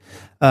Authority.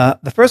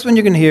 The first one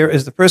you're going to hear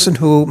is the person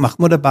who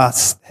Mahmoud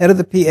Abbas, head of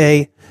the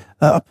PA,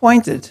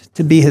 appointed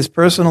to be his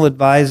personal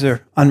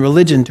advisor on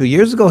religion 2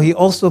 years ago. He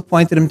also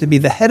appointed him to be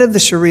the head of the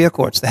Sharia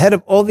courts, the head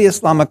of all the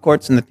Islamic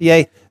courts in the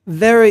PA.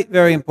 Very,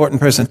 very important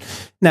person.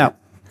 Now,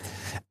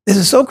 this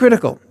is so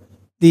critical.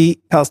 The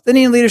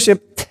Palestinian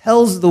leadership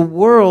tells the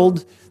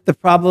world the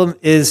problem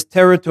is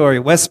territory,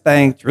 West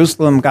Bank,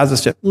 Jerusalem, Gaza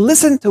Strip.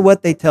 Listen to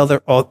what they tell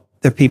their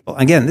people.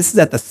 Again, this is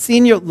at the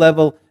senior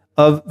level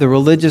of the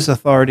religious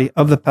authority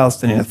of the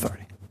Palestinian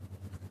Authority.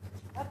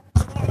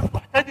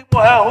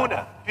 ها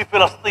هنا في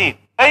فلسطين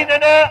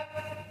بيننا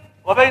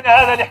وبين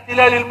هذا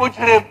الاحتلال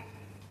المجرم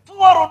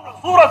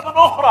صورة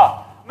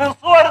أخرى من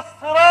صور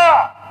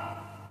الصراع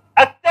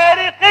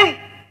التاريخي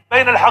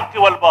بين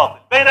الحق والباطل،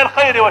 بين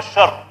الخير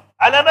والشر.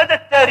 على مدى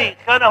التاريخ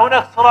كان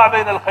هناك صراع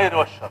بين الخير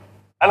والشر.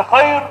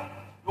 الخير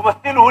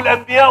يمثله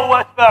الأنبياء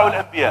وأتباع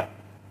الأنبياء،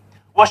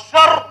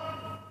 والشر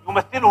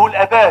يمثله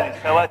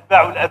الأبالسة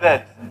وأتباع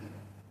الأبالسة،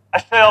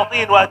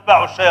 الشياطين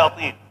وأتباع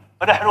الشياطين.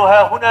 فنحن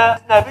ها هنا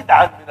لسنا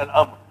بدعا من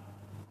الأمر،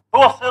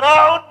 هو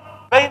صراع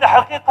بين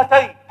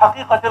حقيقتين،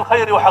 حقيقة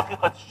الخير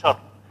وحقيقة الشر،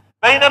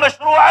 بين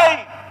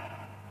مشروعين،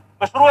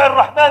 مشروع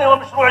الرحمن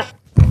ومشروع الشر.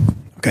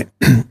 Okay.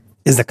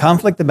 Is the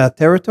conflict about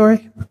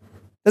territory?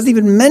 Doesn't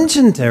even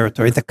mention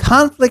territory. The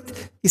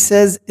conflict, he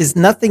says, is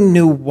nothing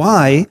new.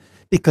 Why?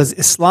 Because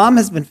Islam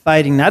has been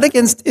fighting not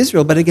against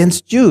Israel, but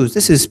against Jews.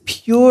 This is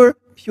pure,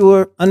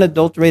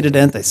 unadulterated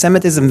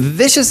anti-Semitism,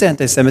 vicious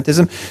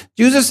anti-Semitism.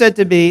 Jews are said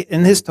to be,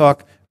 in his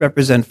talk,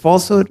 represent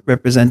falsehood,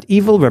 represent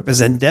evil,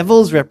 represent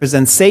devils,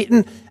 represent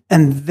Satan,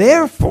 and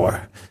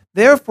therefore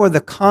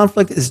the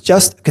conflict is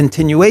just a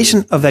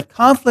continuation of that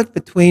conflict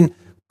between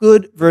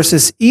good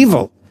versus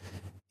evil.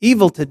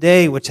 Evil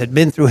today, which had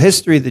been through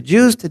history, the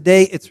Jews,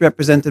 today it's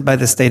represented by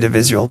the state of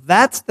Israel.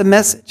 That's the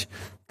message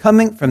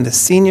coming from the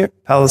senior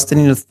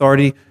Palestinian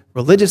Authority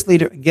religious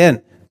leader,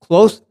 again,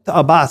 close to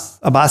Abbas.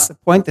 Abbas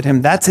appointed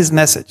him. That's his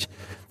message,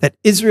 that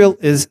Israel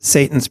is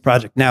Satan's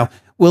project. Now,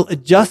 will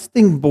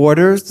adjusting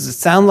borders, does it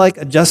sound like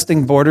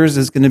adjusting borders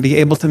is going to be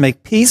able to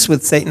make peace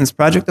with Satan's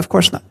project? Of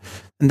course not.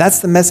 And that's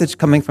the message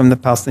coming from the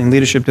Palestinian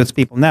leadership to its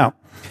people. Now,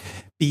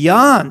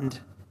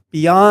 beyond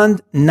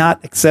beyond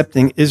not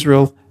accepting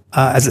Israel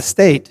as a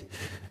state,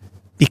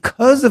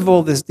 because of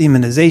all this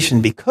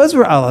demonization, because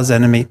we're Allah's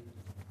enemy,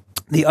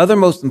 the other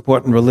most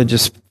important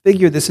religious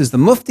figure, this is the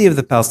Mufti of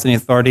the Palestinian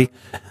Authority,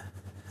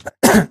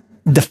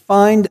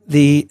 defined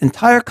the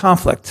entire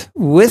conflict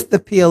with the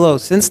PLO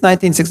since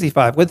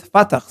 1965, with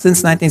Fatah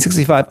since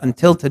 1965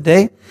 until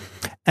today,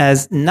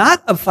 as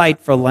not a fight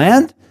for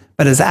land,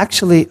 but as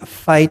actually a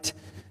fight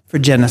for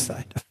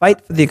genocide, a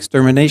fight for the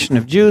extermination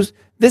of Jews.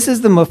 This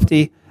is the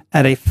Mufti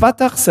at a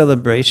Fatah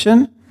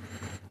celebration,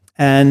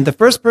 and the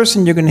first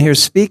person you're going to hear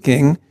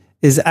speaking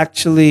is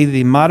actually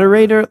the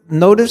moderator.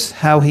 Notice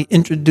how he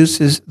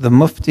introduces the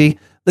Mufti.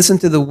 Listen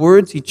to the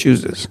words he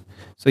chooses.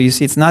 So you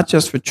see, it's not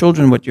just for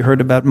children what you heard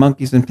about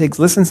monkeys and pigs.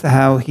 Listen to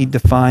how he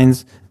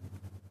defines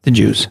the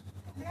Jews.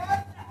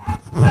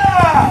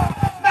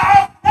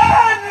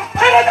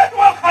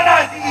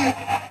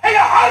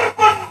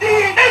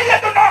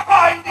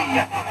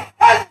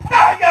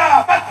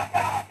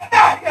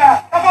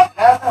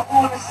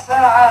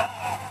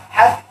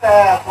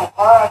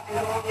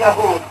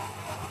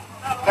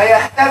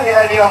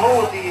 فيختبئ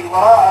اليهودي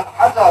وراء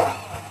الحجر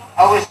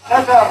أو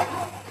الشجر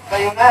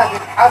فينادي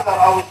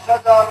الحجر أو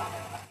الشجر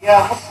يا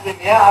مسلم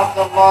يا عبد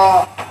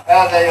الله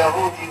هذا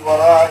يهودي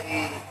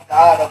ورائي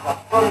تعال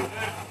فاقتل.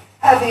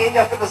 هذه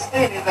هي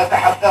فلسطين إذا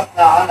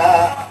تحدثنا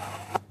عنها.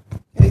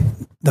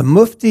 The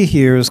Mufti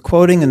here is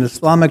quoting an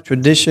Islamic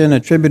tradition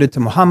attributed to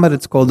Muhammad.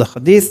 It's called a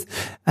Hadith.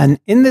 And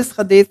in this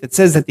Hadith, it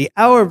says that the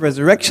hour of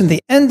resurrection,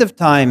 the end of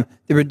time,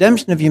 the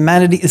redemption of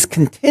humanity is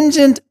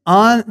contingent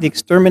on the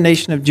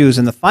extermination of Jews.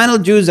 And the final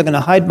Jews are going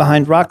to hide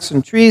behind rocks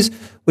and trees,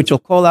 which will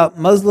call out,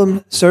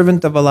 Muslim,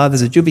 servant of Allah,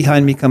 there's a Jew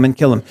behind me, come and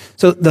kill him.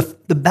 So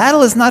the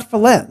battle is not for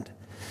land.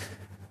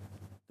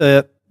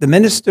 The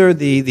minister,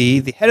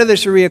 the head of the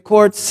Sharia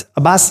courts,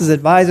 Abbas's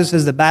advisor,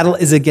 says the battle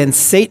is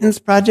against Satan's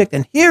project.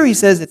 And here he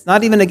says it's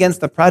not even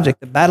against the project.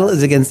 The battle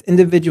is against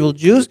individual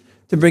Jews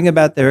to bring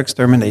about their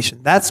extermination.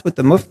 That's what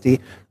the Mufti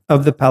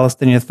of the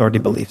Palestinian Authority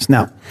believes.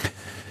 Now,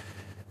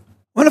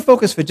 I want to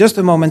focus for just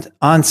a moment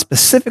on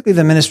specifically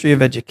the Ministry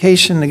of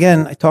Education.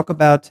 Again, I talk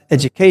about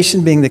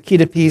education being the key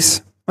to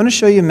peace. I want to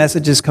show you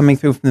messages coming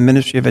through from the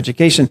Ministry of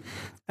Education.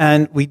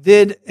 And we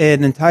did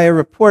an entire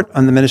report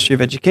on the Ministry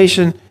of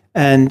Education,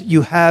 and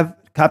you have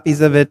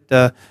copies of it.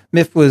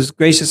 MIFF was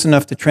gracious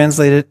enough to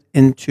translate it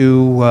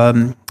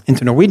into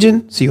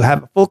Norwegian, so you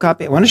have a full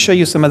copy. I want to show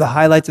you some of the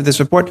highlights of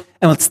this report,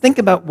 and let's think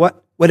about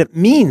what it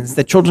means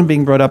that children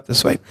being brought up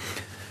this way.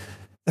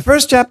 The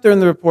first chapter in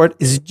the report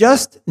is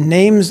just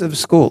names of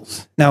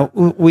schools. Now,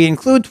 we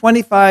include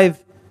the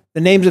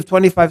names of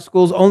 25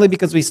 schools only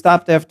because we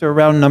stopped after a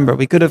round number.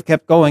 We could have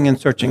kept going and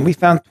searching. We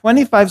found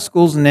 25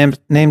 schools named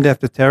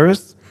after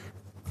terrorists.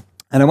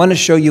 And I want to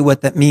show you what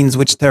that means,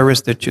 which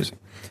terrorists they're choosing.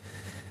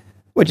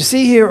 What you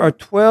see here are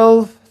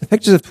the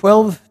pictures of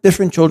 12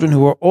 different children who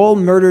were all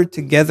murdered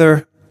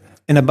together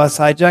in a bus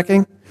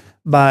hijacking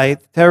by a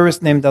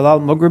terrorist named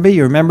Dalal Mughrabi.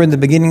 You remember in the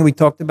beginning we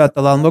talked about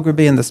Dalal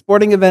Mughrabi and the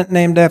sporting event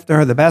named after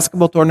her, the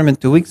basketball tournament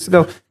 2 weeks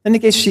ago. In any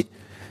case,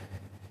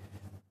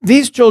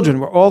 these children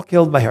were all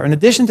killed by her. In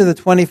addition to the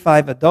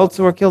 25 adults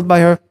who were killed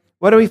by her,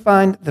 what do we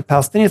find? The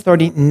Palestinian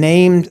Authority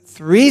named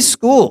 3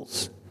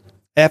 schools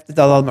after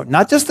Dalal Mughrabi.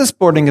 Not just the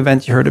sporting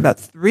event you heard about.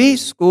 3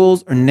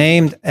 schools are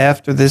named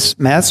after this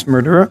mass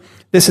murderer.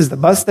 This is the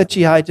bus that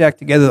she hijacked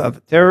together of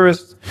a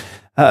terrorist.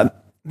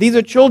 These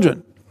are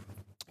children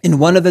in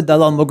one of the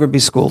Dalal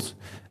Mughrabi schools.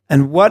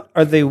 And what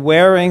are they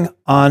wearing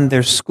on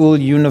their school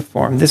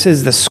uniform? This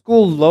is the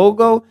school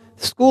logo.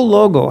 The school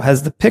logo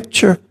has the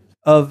picture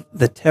of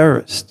the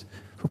terrorist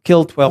who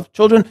killed 12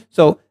 children.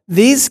 So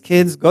these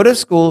kids go to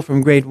school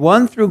from grade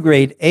 1 through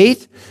grade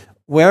 8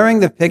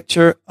 wearing the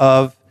picture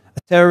of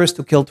a terrorist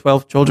who killed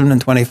 12 children and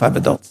 25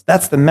 adults.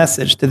 That's the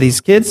message to these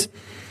kids.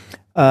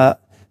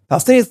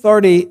 Palestinian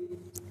Authority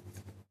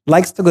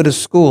likes to go to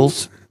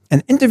schools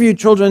and interview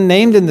children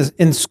named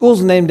in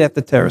schools named after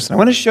terrorists. And I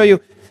want to show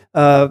you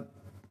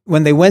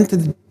when they went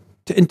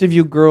to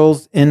interview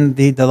girls in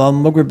the Dalal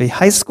Mughrabi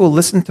High School.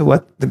 Listen to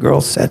what the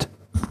girls said.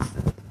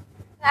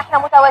 احنا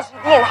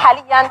متواجدين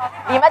حاليا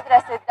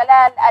بمدرسة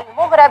دلال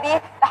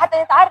المغربي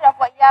لحتى نتعرف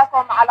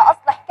وإياكم على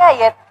أصل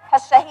حكاية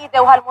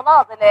هالشهيدة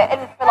وهالمناضلة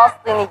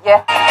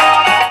الفلسطينية.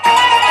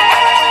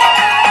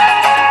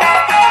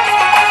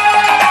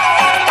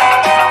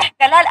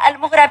 دلال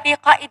المغربي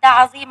قائدة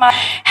عظيمة.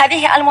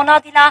 هذه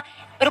المناضلة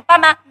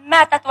ربما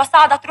ماتت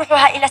وصعدت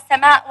روحها إلى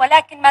السماء،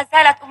 ولكن ما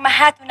زالت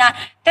أمهاتنا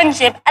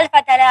تنجب ألف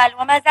دلال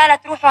وما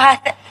زالت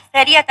روحها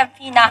ثرية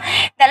فينا.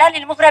 دلال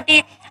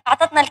المغربي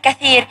أعطتنا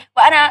الكثير،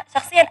 وأنا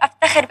شخصيا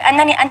أفتخر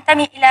بأنني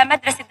أنتمي إلى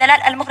مدرسة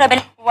دلال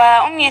المغربي،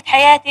 وأمنية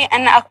حياتي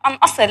أن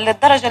أصل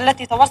للدرجة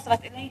التي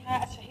توصلت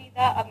إليها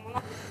الشهيدة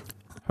المناضلة.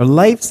 Her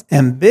life's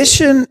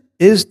ambition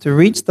is to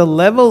reach the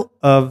level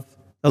of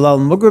Dalal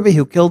Mughrabi,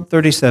 who killed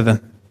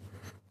 37.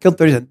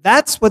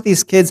 That's what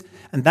these kids,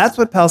 and that's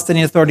what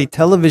Palestinian Authority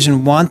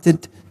television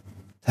wanted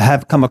to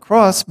have come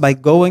across by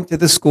going to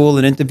the school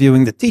and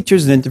interviewing the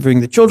teachers and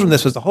interviewing the children.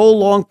 This was a whole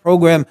long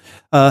program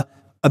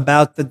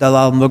about the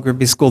Dalal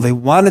Mughrabi school. They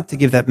wanted to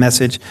give that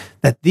message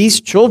that these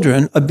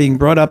children are being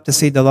brought up to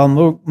see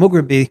Dalal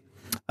Mughrabi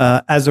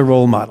as a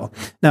role model.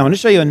 Now, I want to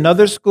show you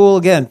another school,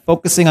 again,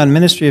 focusing on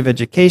Ministry of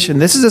Education.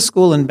 This is a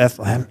school in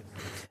Bethlehem.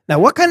 Now,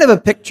 what kind of a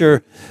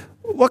picture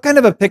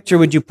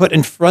would you put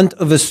in front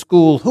of a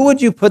school? Who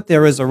would you put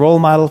there as a role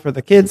model for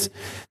the kids?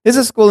 There's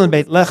a school in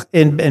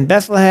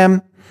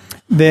Bethlehem,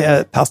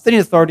 the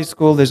Palestinian Authority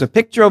school. There's a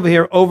picture over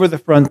here over the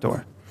front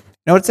door.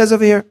 You know what it says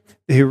over here?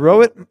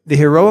 The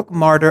heroic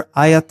martyr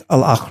Ayat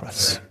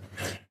al-Akhras.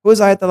 Who is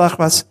Ayat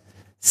al-Akhras?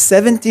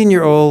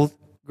 17-year-old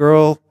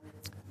girl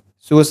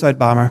suicide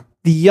bomber.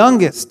 The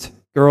youngest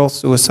girl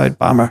suicide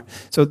bomber.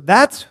 So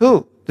that's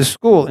who the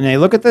school, and you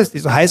look at this,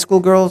 these are high school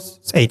girls,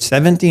 age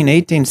 17,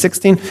 18,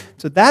 16.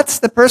 So that's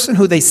the person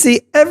who they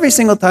see every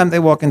single time they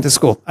walk into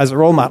school as a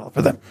role model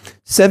for them.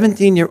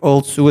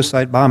 17-year-old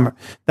suicide bomber.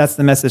 That's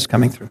the message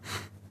coming through.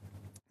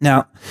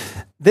 Now,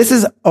 this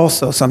is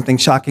also something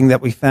shocking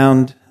that we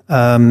found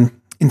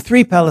in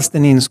 3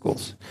 Palestinian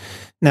schools.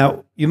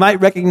 Now, you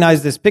might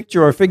recognize this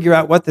picture or figure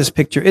out what this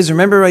picture is.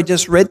 Remember, I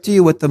just read to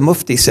you what the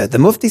Mufti said. The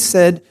Mufti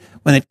said,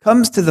 when it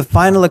comes to the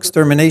final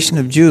extermination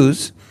of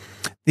Jews,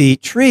 the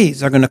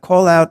trees are going to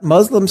call out,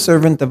 Muslim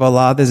servant of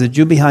Allah, there's a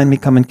Jew behind me,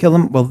 come and kill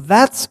him. Well,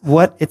 that's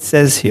what it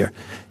says here.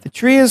 The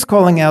tree is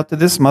calling out to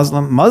this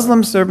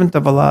Muslim servant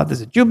of Allah, there's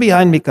a Jew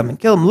behind me, come and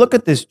kill him. Look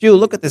at this Jew,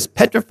 look at this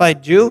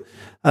petrified Jew.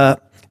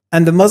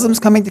 And the Muslims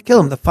coming to kill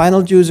him. The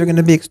final Jews are going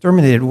to be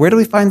exterminated. Where do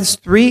we find this?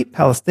 3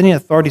 Palestinian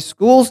Authority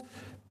schools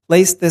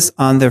place this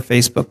on their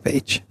Facebook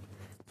page.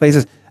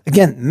 Places,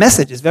 again,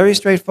 message is very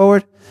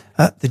straightforward.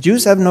 The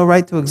Jews have no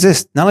right to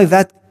exist. Not only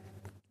that,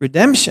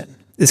 redemption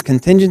is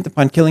contingent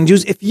upon killing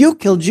Jews. If you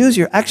kill Jews,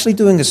 you're actually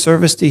doing a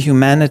service to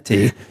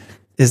humanity,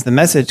 is the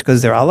message,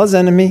 because they're Allah's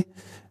enemy,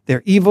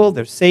 they're evil,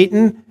 they're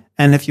Satan,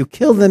 and if you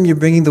kill them, you're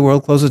bringing the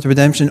world closer to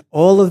redemption.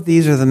 All of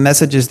these are the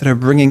messages that are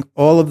bringing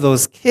all of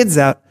those kids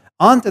out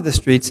onto the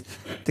streets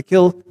to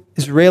kill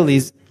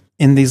Israelis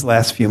in these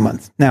last few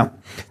months. Now,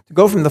 to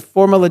go from the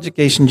formal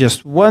education,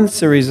 just one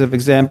series of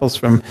examples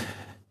from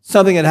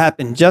something that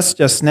happened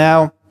just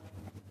now.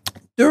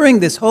 During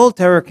this whole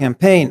terror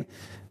campaign,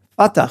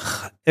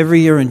 Fatah,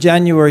 every year in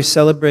January,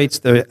 celebrates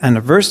the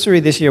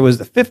anniversary. This year was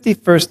the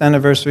 51st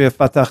anniversary of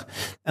Fatah.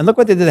 And look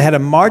what they did. They had a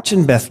march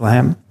in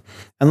Bethlehem.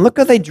 And look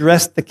how they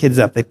dressed the kids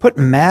up. They put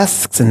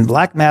masks and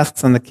black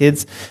masks on the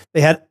kids.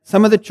 They had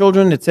some of the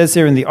children, it says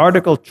here in the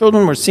article,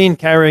 children were seen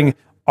carrying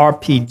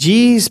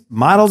RPGs,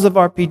 models of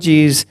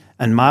RPGs,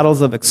 and models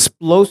of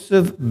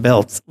explosive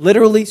belts.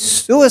 Literally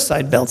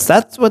suicide belts.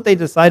 That's what they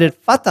decided.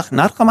 Fatah,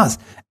 not Hamas.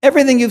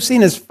 Everything you've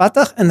seen is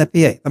Fatah and the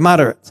PA, the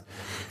moderates.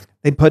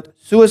 They put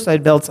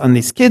suicide belts on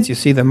these kids. You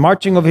see them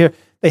marching over here.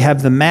 They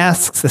have the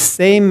masks, the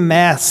same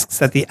masks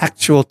that the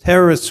actual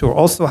terrorists who are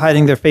also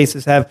hiding their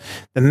faces have.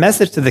 The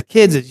message to the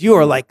kids is, you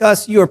are like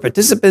us. You are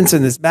participants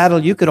in this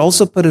battle. You could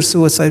also put a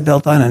suicide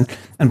belt on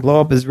and blow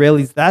up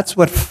Israelis. That's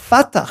what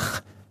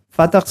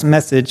Fatah's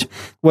message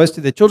was to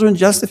the children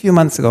just a few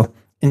months ago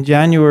in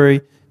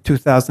January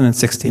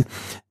 2016.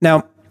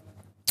 Now,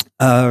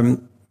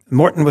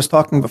 Morton was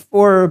talking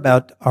before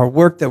about our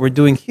work that we're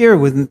doing here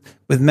with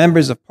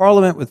members of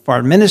parliament, with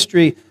foreign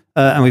ministry,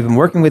 and we've been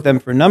working with them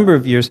for a number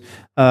of years.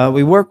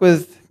 We work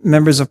with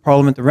members of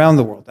parliament around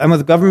the world and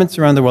with governments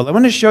around the world. I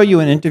want to show you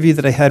an interview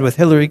that I had with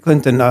Hillary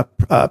Clinton, a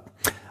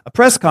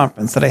press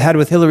conference that I had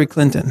with Hillary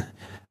Clinton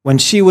when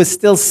she was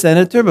still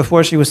senator,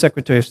 before she was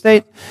Secretary of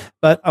State.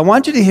 But I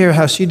want you to hear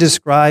how she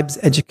describes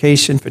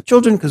education for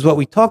children, because what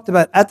we talked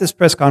about at this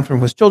press conference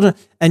was children,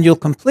 and you'll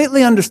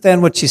completely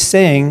understand what she's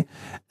saying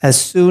as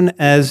soon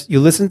as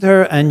you listen to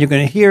her, and you're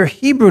going to hear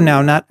Hebrew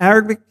now, not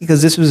Arabic,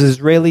 because this was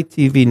Israeli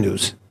TV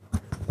news.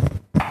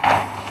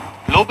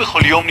 לא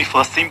בכל יום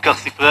נפרסים כך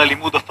ספרי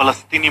הלימוד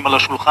הפלסטינים על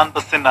השולחן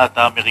בסנאט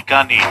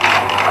האמריקני.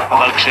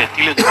 אבל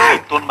כשהילרי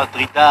קלינטון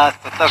מטרידה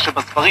ההסתה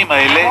שבספרים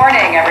האלה,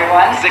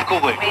 זה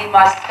קורה. We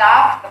must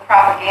stop the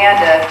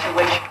propaganda to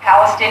which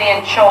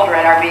Palestinian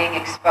children are being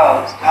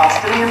exposed.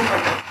 Palestinians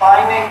are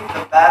defining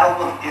the battle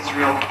of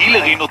Israel.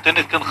 הילרי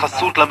נותנת כאן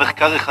חסות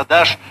למחקר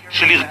החדש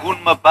של ארגון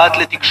מבט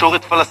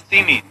לתקשורת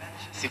פלסטינית.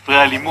 ספרי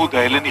הלימוד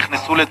האלה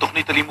נכנסו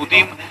לתוכנית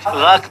הלימודים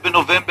רק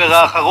בנובמבר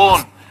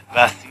האחרון,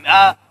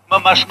 והשנאה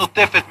ממש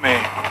נוטפת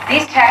מהם.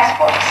 These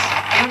textbooks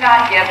do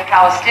not give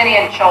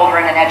Palestinian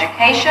children an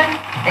education,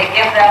 they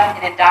give them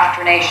an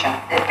indoctrination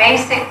that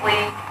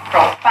basically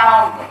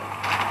profoundly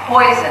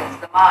poisons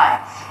the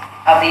minds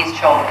of these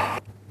children.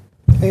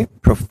 Okay.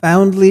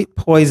 Profoundly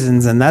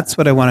poisons, and that's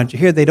what I wanted to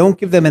hear. They don't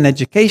give them an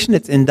education,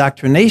 it's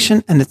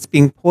indoctrination, and it's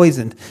being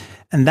poisoned.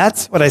 And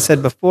that's what I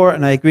said before,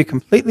 and I agree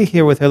completely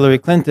here with Hillary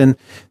Clinton.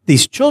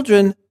 These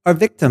children are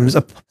victims.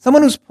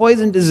 Someone who's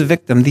poisoned is a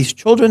victim. These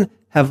children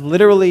have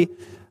literally,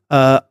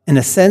 in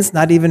a sense,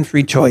 not even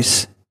free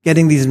choice,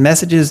 getting these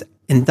messages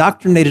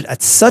indoctrinated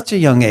at such a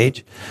young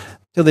age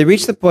till they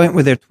reach the point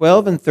where they're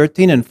 12 and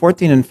 13 and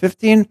 14 and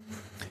 15,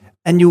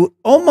 and you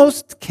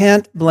almost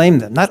can't blame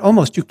them. Not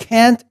almost, you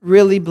can't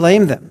really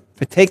blame them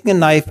for taking a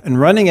knife and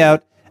running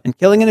out and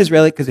killing an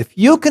Israeli, because if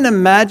you can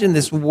imagine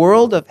this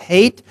world of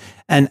hate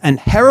and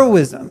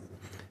heroism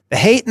the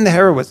hate and the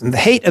heroism, the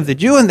hate of the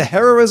Jew and the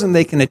heroism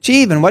they can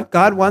achieve and what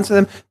God wants of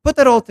them, put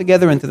that all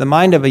together into the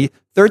mind of a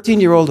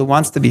 13-year-old who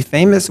wants to be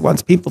famous,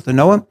 wants people to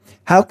know him.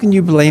 How can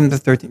you blame the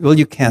 13? Well,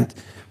 you can't.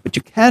 But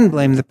you can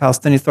blame the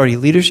Palestinian Authority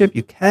leadership.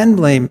 You can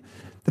blame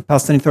the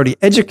Palestinian Authority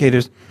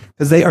educators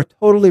because they are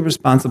totally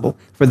responsible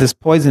for this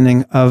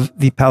poisoning of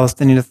the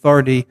Palestinian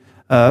Authority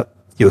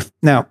youth.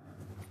 Now,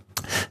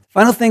 the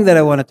final thing that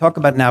I want to talk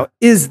about now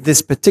is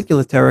this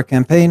particular terror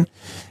campaign.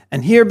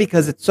 And here,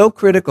 because it's so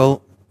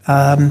critical,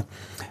 I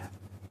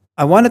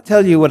want to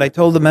tell you what I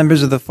told the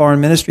members of the foreign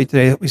ministry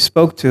today that we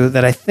spoke to,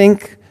 that I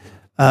think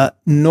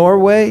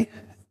Norway,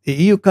 the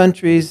EU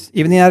countries,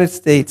 even the United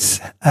States,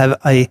 have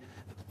a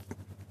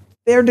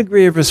fair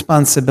degree of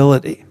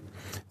responsibility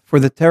for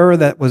the terror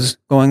that was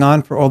going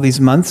on for all these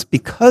months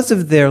because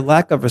of their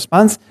lack of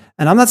response.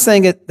 And I'm not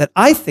saying it that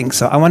I think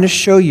so. I want to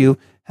show you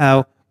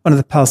how one of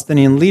the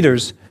Palestinian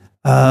leaders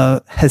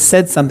has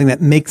said something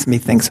that makes me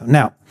think so.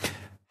 Now,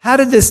 how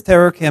did this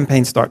terror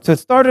campaign start? So it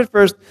started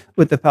first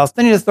with the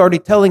Palestinian Authority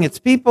telling its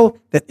people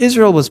that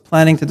Israel was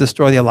planning to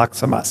destroy the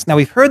Al-Aqsa Mosque. Now,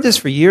 we've heard this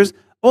for years.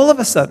 All of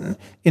a sudden,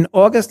 in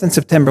August and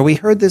September, we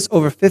heard this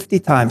over 50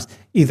 times.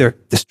 Either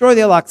destroy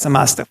the Al-Aqsa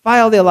Mosque,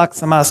 defile the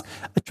Al-Aqsa Mosque.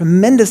 A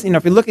tremendous,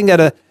 if you're looking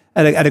at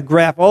a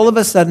graph, all of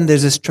a sudden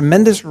there's this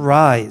tremendous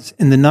rise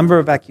in the number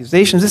of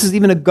accusations. This is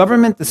even a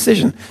government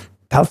decision.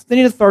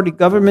 Palestinian Authority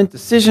government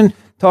decision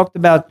talked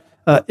about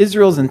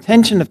Israel's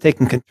intention of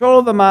taking control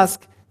of the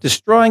mosque,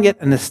 destroying it,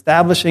 and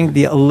establishing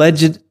the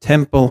alleged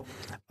temple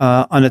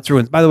on its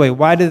ruins. By the way,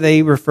 why do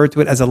they refer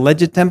to it as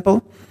alleged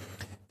temple?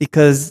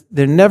 Because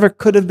there never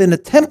could have been a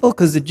temple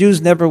because the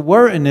Jews never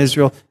were in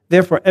Israel.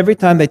 Therefore, every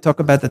time they talk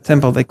about the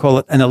temple, they call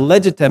it an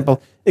alleged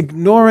temple,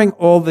 ignoring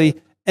all the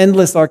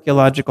endless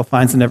archaeological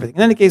finds and everything.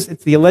 In any case,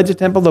 it's the alleged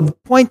temple. The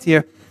point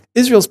here,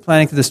 Israel's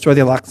planning to destroy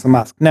the Al-Aqsa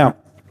Mosque. Now,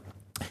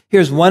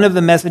 here's one of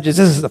the messages.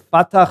 This is the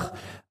Fatah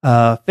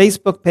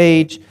Facebook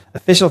page,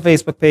 official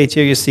Facebook page.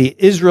 Here you see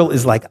Israel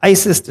is like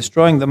ISIS,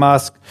 destroying the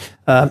mosque.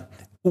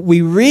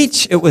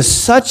 It was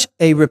such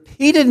a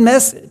repeated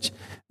message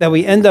that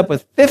we end up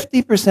with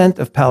 50%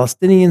 of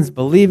Palestinians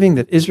believing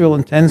that Israel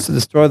intends to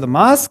destroy the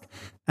mosque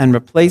and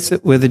replace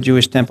it with a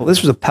Jewish temple.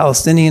 This was a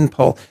Palestinian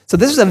poll. So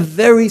this is a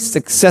very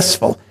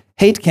successful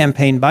hate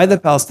campaign by the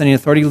Palestinian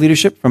Authority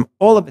leadership from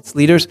all of its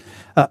leaders.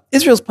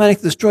 Israel's planning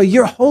to destroy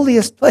your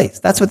holiest place.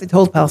 That's what they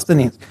told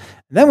Palestinians.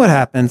 And then what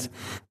happens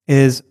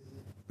is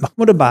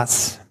Mahmoud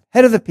Abbas,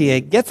 head of the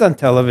PA, gets on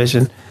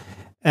television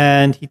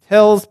and he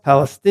tells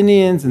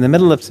Palestinians in the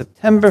middle of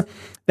September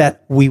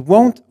that we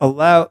won't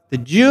allow the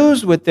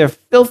Jews with their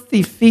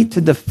filthy feet to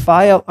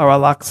defile our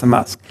Al-Aqsa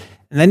Mosque.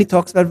 And then he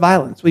talks about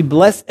violence. We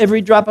bless every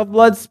drop of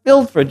blood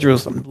spilled for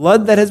Jerusalem,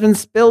 blood that has been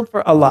spilled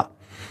for Allah.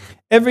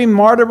 Every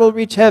martyr will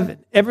reach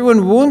heaven.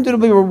 Everyone wounded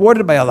will be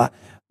rewarded by Allah.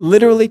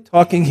 Literally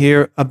talking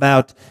here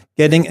about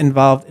getting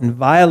involved in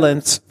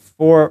violence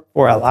for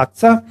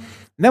Al-Aqsa.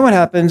 And then what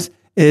happens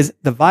is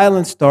the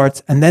violence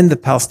starts, and then the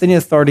Palestinian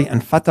Authority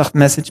and Fatah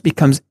message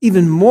becomes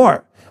even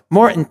more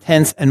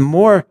intense and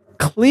more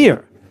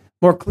clear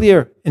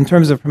in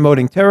terms of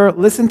promoting terror.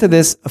 Listen to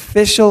this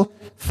official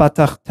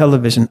Fatah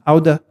television,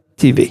 Auda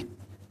TV.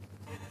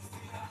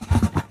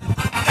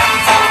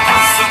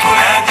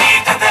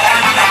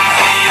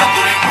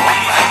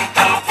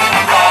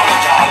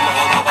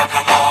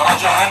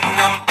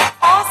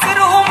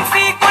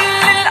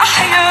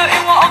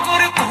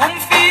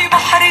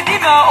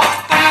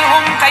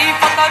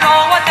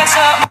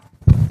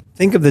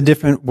 Think of the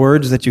different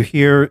words that you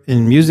hear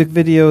in music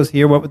videos.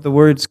 Hear what would the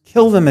words,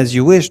 kill them as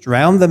you wish,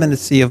 drown them in a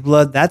sea of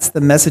blood. That's the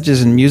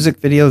messages in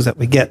music videos that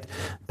we get.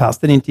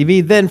 Palestinian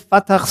TV. Then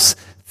Fatah's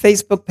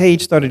Facebook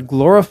page started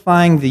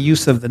glorifying the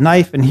use of the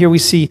knife. And here we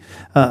see,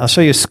 I'll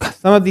show you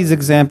some of these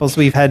examples.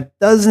 We've had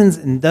dozens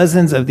and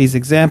dozens of these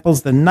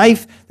examples. The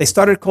knife, they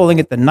started calling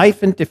it the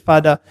knife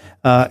intifada.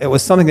 It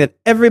was something that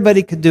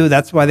everybody could do.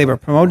 That's why they were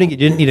promoting it. You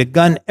didn't need a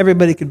gun.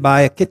 Everybody could buy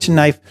a kitchen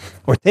knife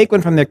or take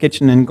one from their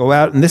kitchen and go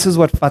out. And this is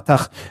what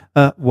Fatah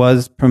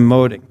was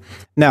promoting.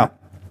 Now,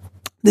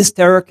 this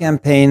terror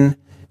campaign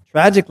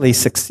tragically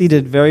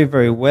succeeded very,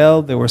 very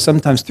well. There were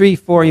sometimes 3,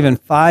 4, even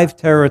 5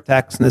 terror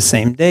attacks in the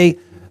same day.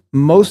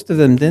 Most of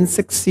them didn't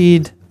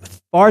succeed.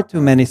 Far too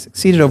many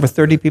succeeded. Over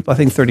 30 people, I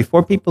think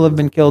 34 people have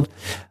been killed.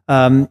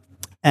 And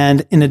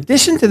in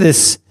addition to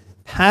this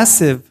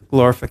passive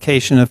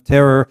glorification of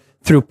terror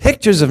through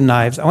pictures of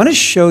knives, I want to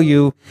show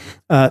you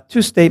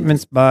 2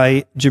 statements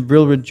by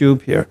Jibril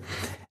Rajoub here.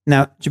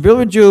 Now,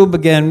 Jibril Rajoub,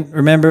 again,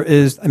 remember,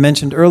 I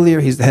mentioned earlier,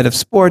 he's the head of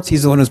sports.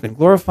 He's the one who's been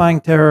glorifying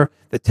terror,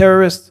 the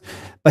terrorists.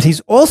 But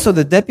he's also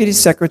the deputy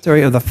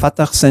secretary of the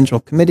Fatah Central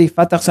Committee.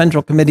 Fatah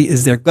Central Committee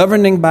is their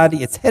governing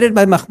body. It's headed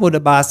by Mahmoud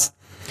Abbas.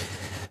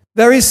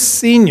 Very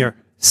senior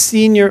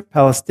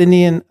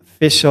Palestinian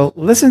official.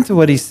 Listen to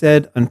what he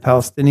said on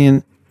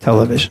Palestinian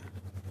television.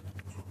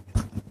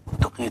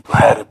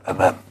 تحارب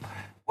أمام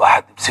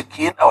واحد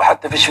بسكين أو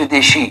حتى فيش في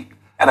دي شيء.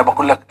 أنا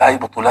بقول لك هاي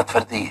بطولات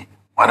فردية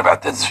وأنا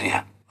بعتز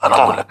فيها. أنا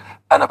أقول لك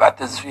أنا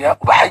بعتز فيها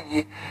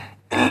وبحيي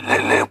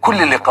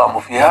كل اللي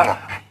قاموا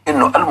فيها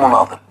إنه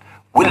المناضل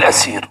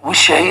والأسير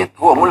والشهيد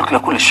هو ملك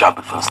لكل الشعب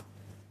الفلسطيني.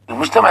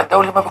 المجتمع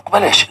الدولي ما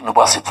بيقبلش إنه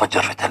باص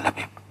يتفجر في تل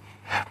أبيب،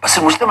 بس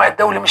المجتمع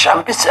الدولي مش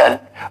عم بيسأل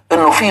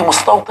إنه في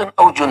مستوطن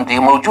أو جندي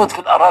موجود في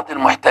الأراضي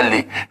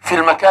المحتلة في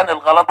المكان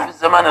الغلط في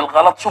الزمان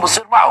الغلط شو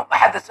بصير معه. ما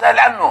حدا سأل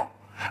عنه،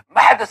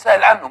 ما حدا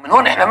سأل عنه. من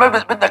هون إحنا ما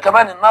بدنا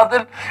كمان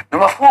نناضل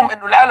بمفهوم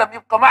إنه العالم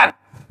يبقى معنا.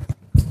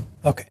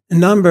 Okay, a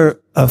number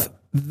of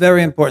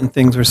very important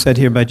things were said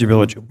here by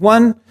Jibril Rajub.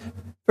 One,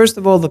 first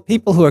of all, the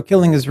people who are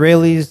killing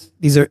Israelis,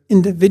 these are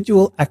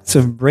individual acts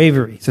of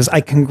bravery. He says,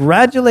 I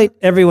congratulate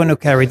everyone who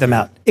carried them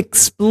out.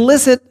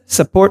 Explicit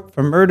support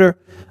for murder.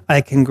 I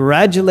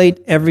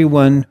congratulate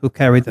everyone who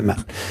carried them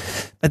out.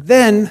 But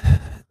then,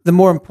 the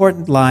more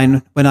important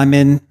line, when I'm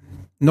in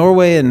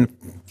Norway and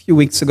a few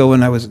weeks ago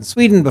when I was in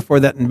Sweden, before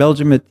that in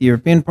Belgium at the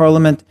European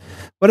Parliament,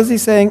 what is he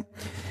saying?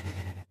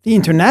 The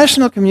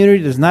international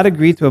community does not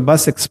agree to a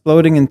bus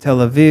exploding in Tel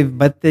Aviv,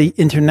 but the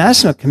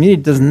international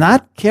community does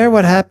not care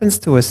what happens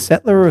to a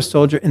settler or a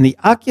soldier in the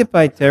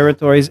occupied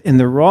territories in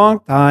the wrong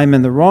time,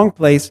 in the wrong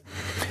place.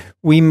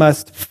 We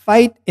must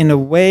fight in a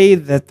way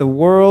that the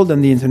world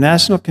and the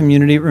international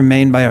community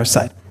remain by our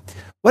side.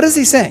 What is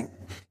he saying?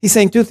 He's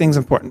saying two things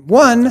important.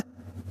 One,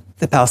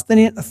 the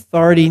Palestinian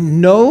Authority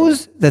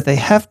knows that they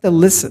have to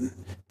listen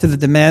to the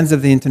demands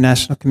of the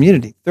international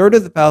community. A third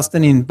of the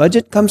Palestinian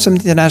budget comes from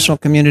the international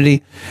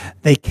community.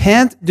 They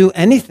can't do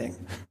anything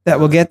that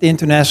will get the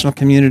international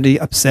community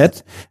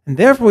upset. And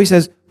therefore, he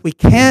says, we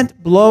can't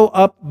blow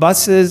up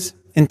buses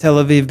in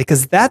Tel Aviv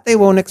because that they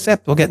won't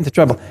accept. We'll get into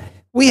trouble.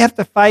 We have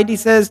to fight, he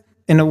says,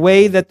 in a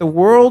way that the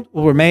world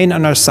will remain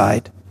on our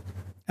side.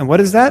 And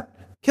what is that?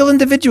 Kill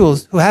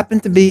individuals who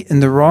happen to be in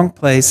the wrong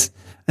place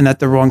and at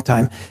the wrong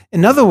time.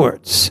 In other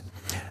words,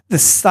 the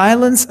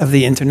silence of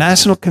the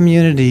international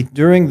community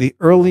during the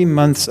early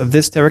months of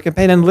this terror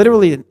campaign, and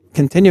literally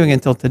continuing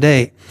until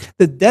today,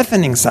 the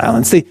deafening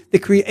silence, the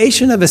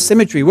creation of a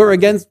symmetry. We're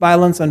against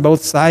violence on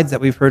both sides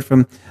that we've heard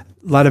from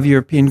a lot of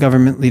European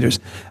government leaders.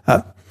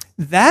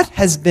 That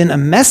has been a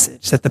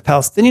message that the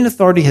Palestinian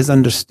Authority has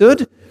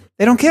understood.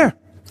 They don't care.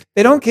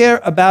 They don't care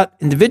about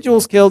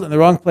individuals killed in the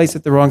wrong place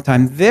at the wrong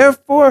time.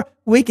 Therefore,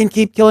 we can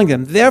keep killing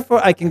them.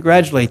 Therefore, I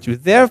congratulate you.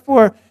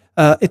 Therefore,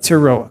 it's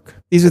heroic.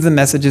 These are the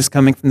messages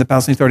coming from the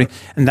Palestinian Authority.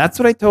 And that's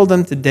what I told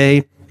them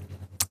today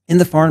in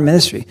the foreign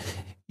ministry.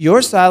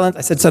 You're silent.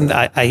 I said something.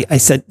 I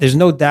said, there's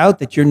no doubt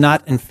that you're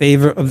not in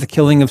favor of the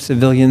killing of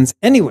civilians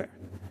anywhere.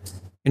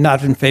 You're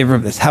not in favor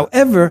of this.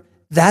 However,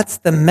 that's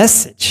the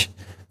message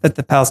that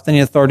the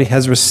Palestinian Authority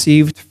has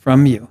received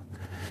from you.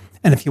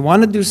 And if you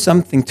want to do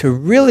something to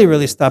really,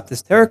 really stop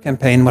this terror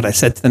campaign, what I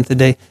said to them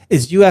today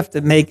is you have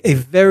to make a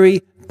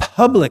very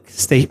public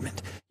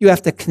statement. You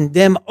have to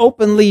condemn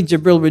openly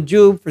Jibril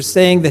Rajub for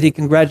saying that he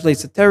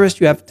congratulates the terrorists.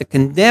 You have to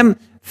condemn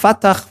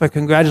Fatah for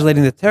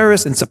congratulating the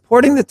terrorists and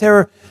supporting the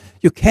terror.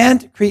 You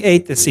can't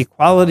create this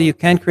equality. You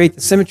can't create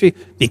the symmetry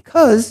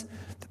because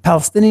the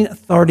Palestinian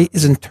Authority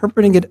is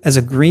interpreting it as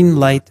a green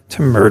light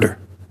to murder.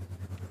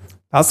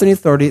 Palestinian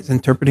Authority is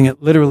interpreting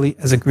it literally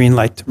as a green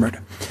light to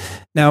murder.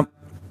 Now,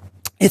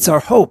 it's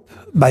our hope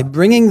by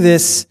bringing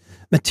this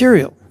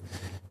material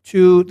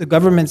to the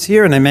governments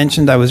here, and I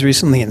mentioned I was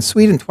recently in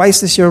Sweden,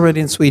 twice this year already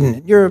in Sweden,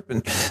 in Europe,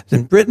 and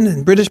in Britain,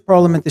 and British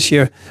Parliament this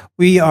year.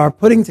 We're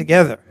putting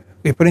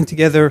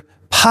together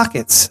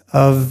pockets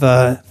of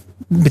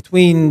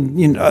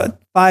between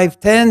 5,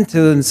 10 to,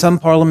 in some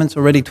parliaments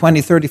already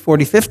 20, 30,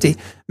 40, 50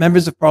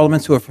 members of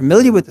parliaments who are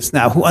familiar with this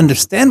now, who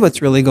understand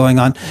what's really going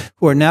on,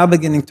 who are now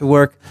beginning to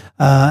work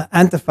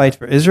and to fight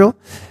for Israel.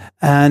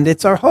 And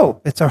it's our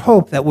hope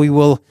that we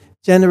will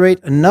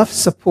generate enough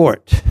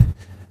support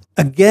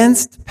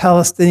against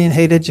Palestinian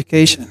hate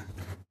education,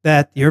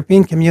 that the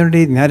European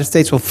community, the United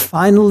States, will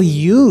finally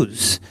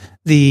use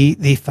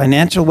the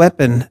financial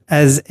weapon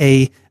as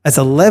a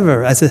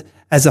lever,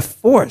 as a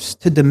force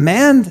to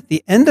demand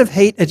the end of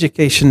hate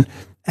education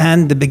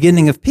and the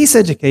beginning of peace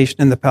education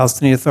in the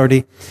Palestinian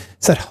Authority,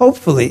 so that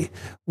hopefully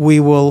we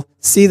will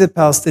see the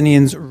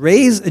Palestinians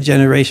raise a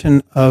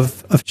generation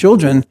of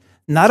children,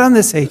 not on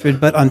this hatred,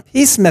 but on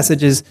peace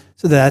messages,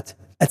 so that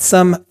at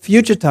some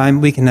future time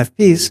we can have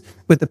peace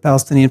with the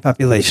Palestinian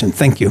population.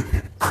 Thank you.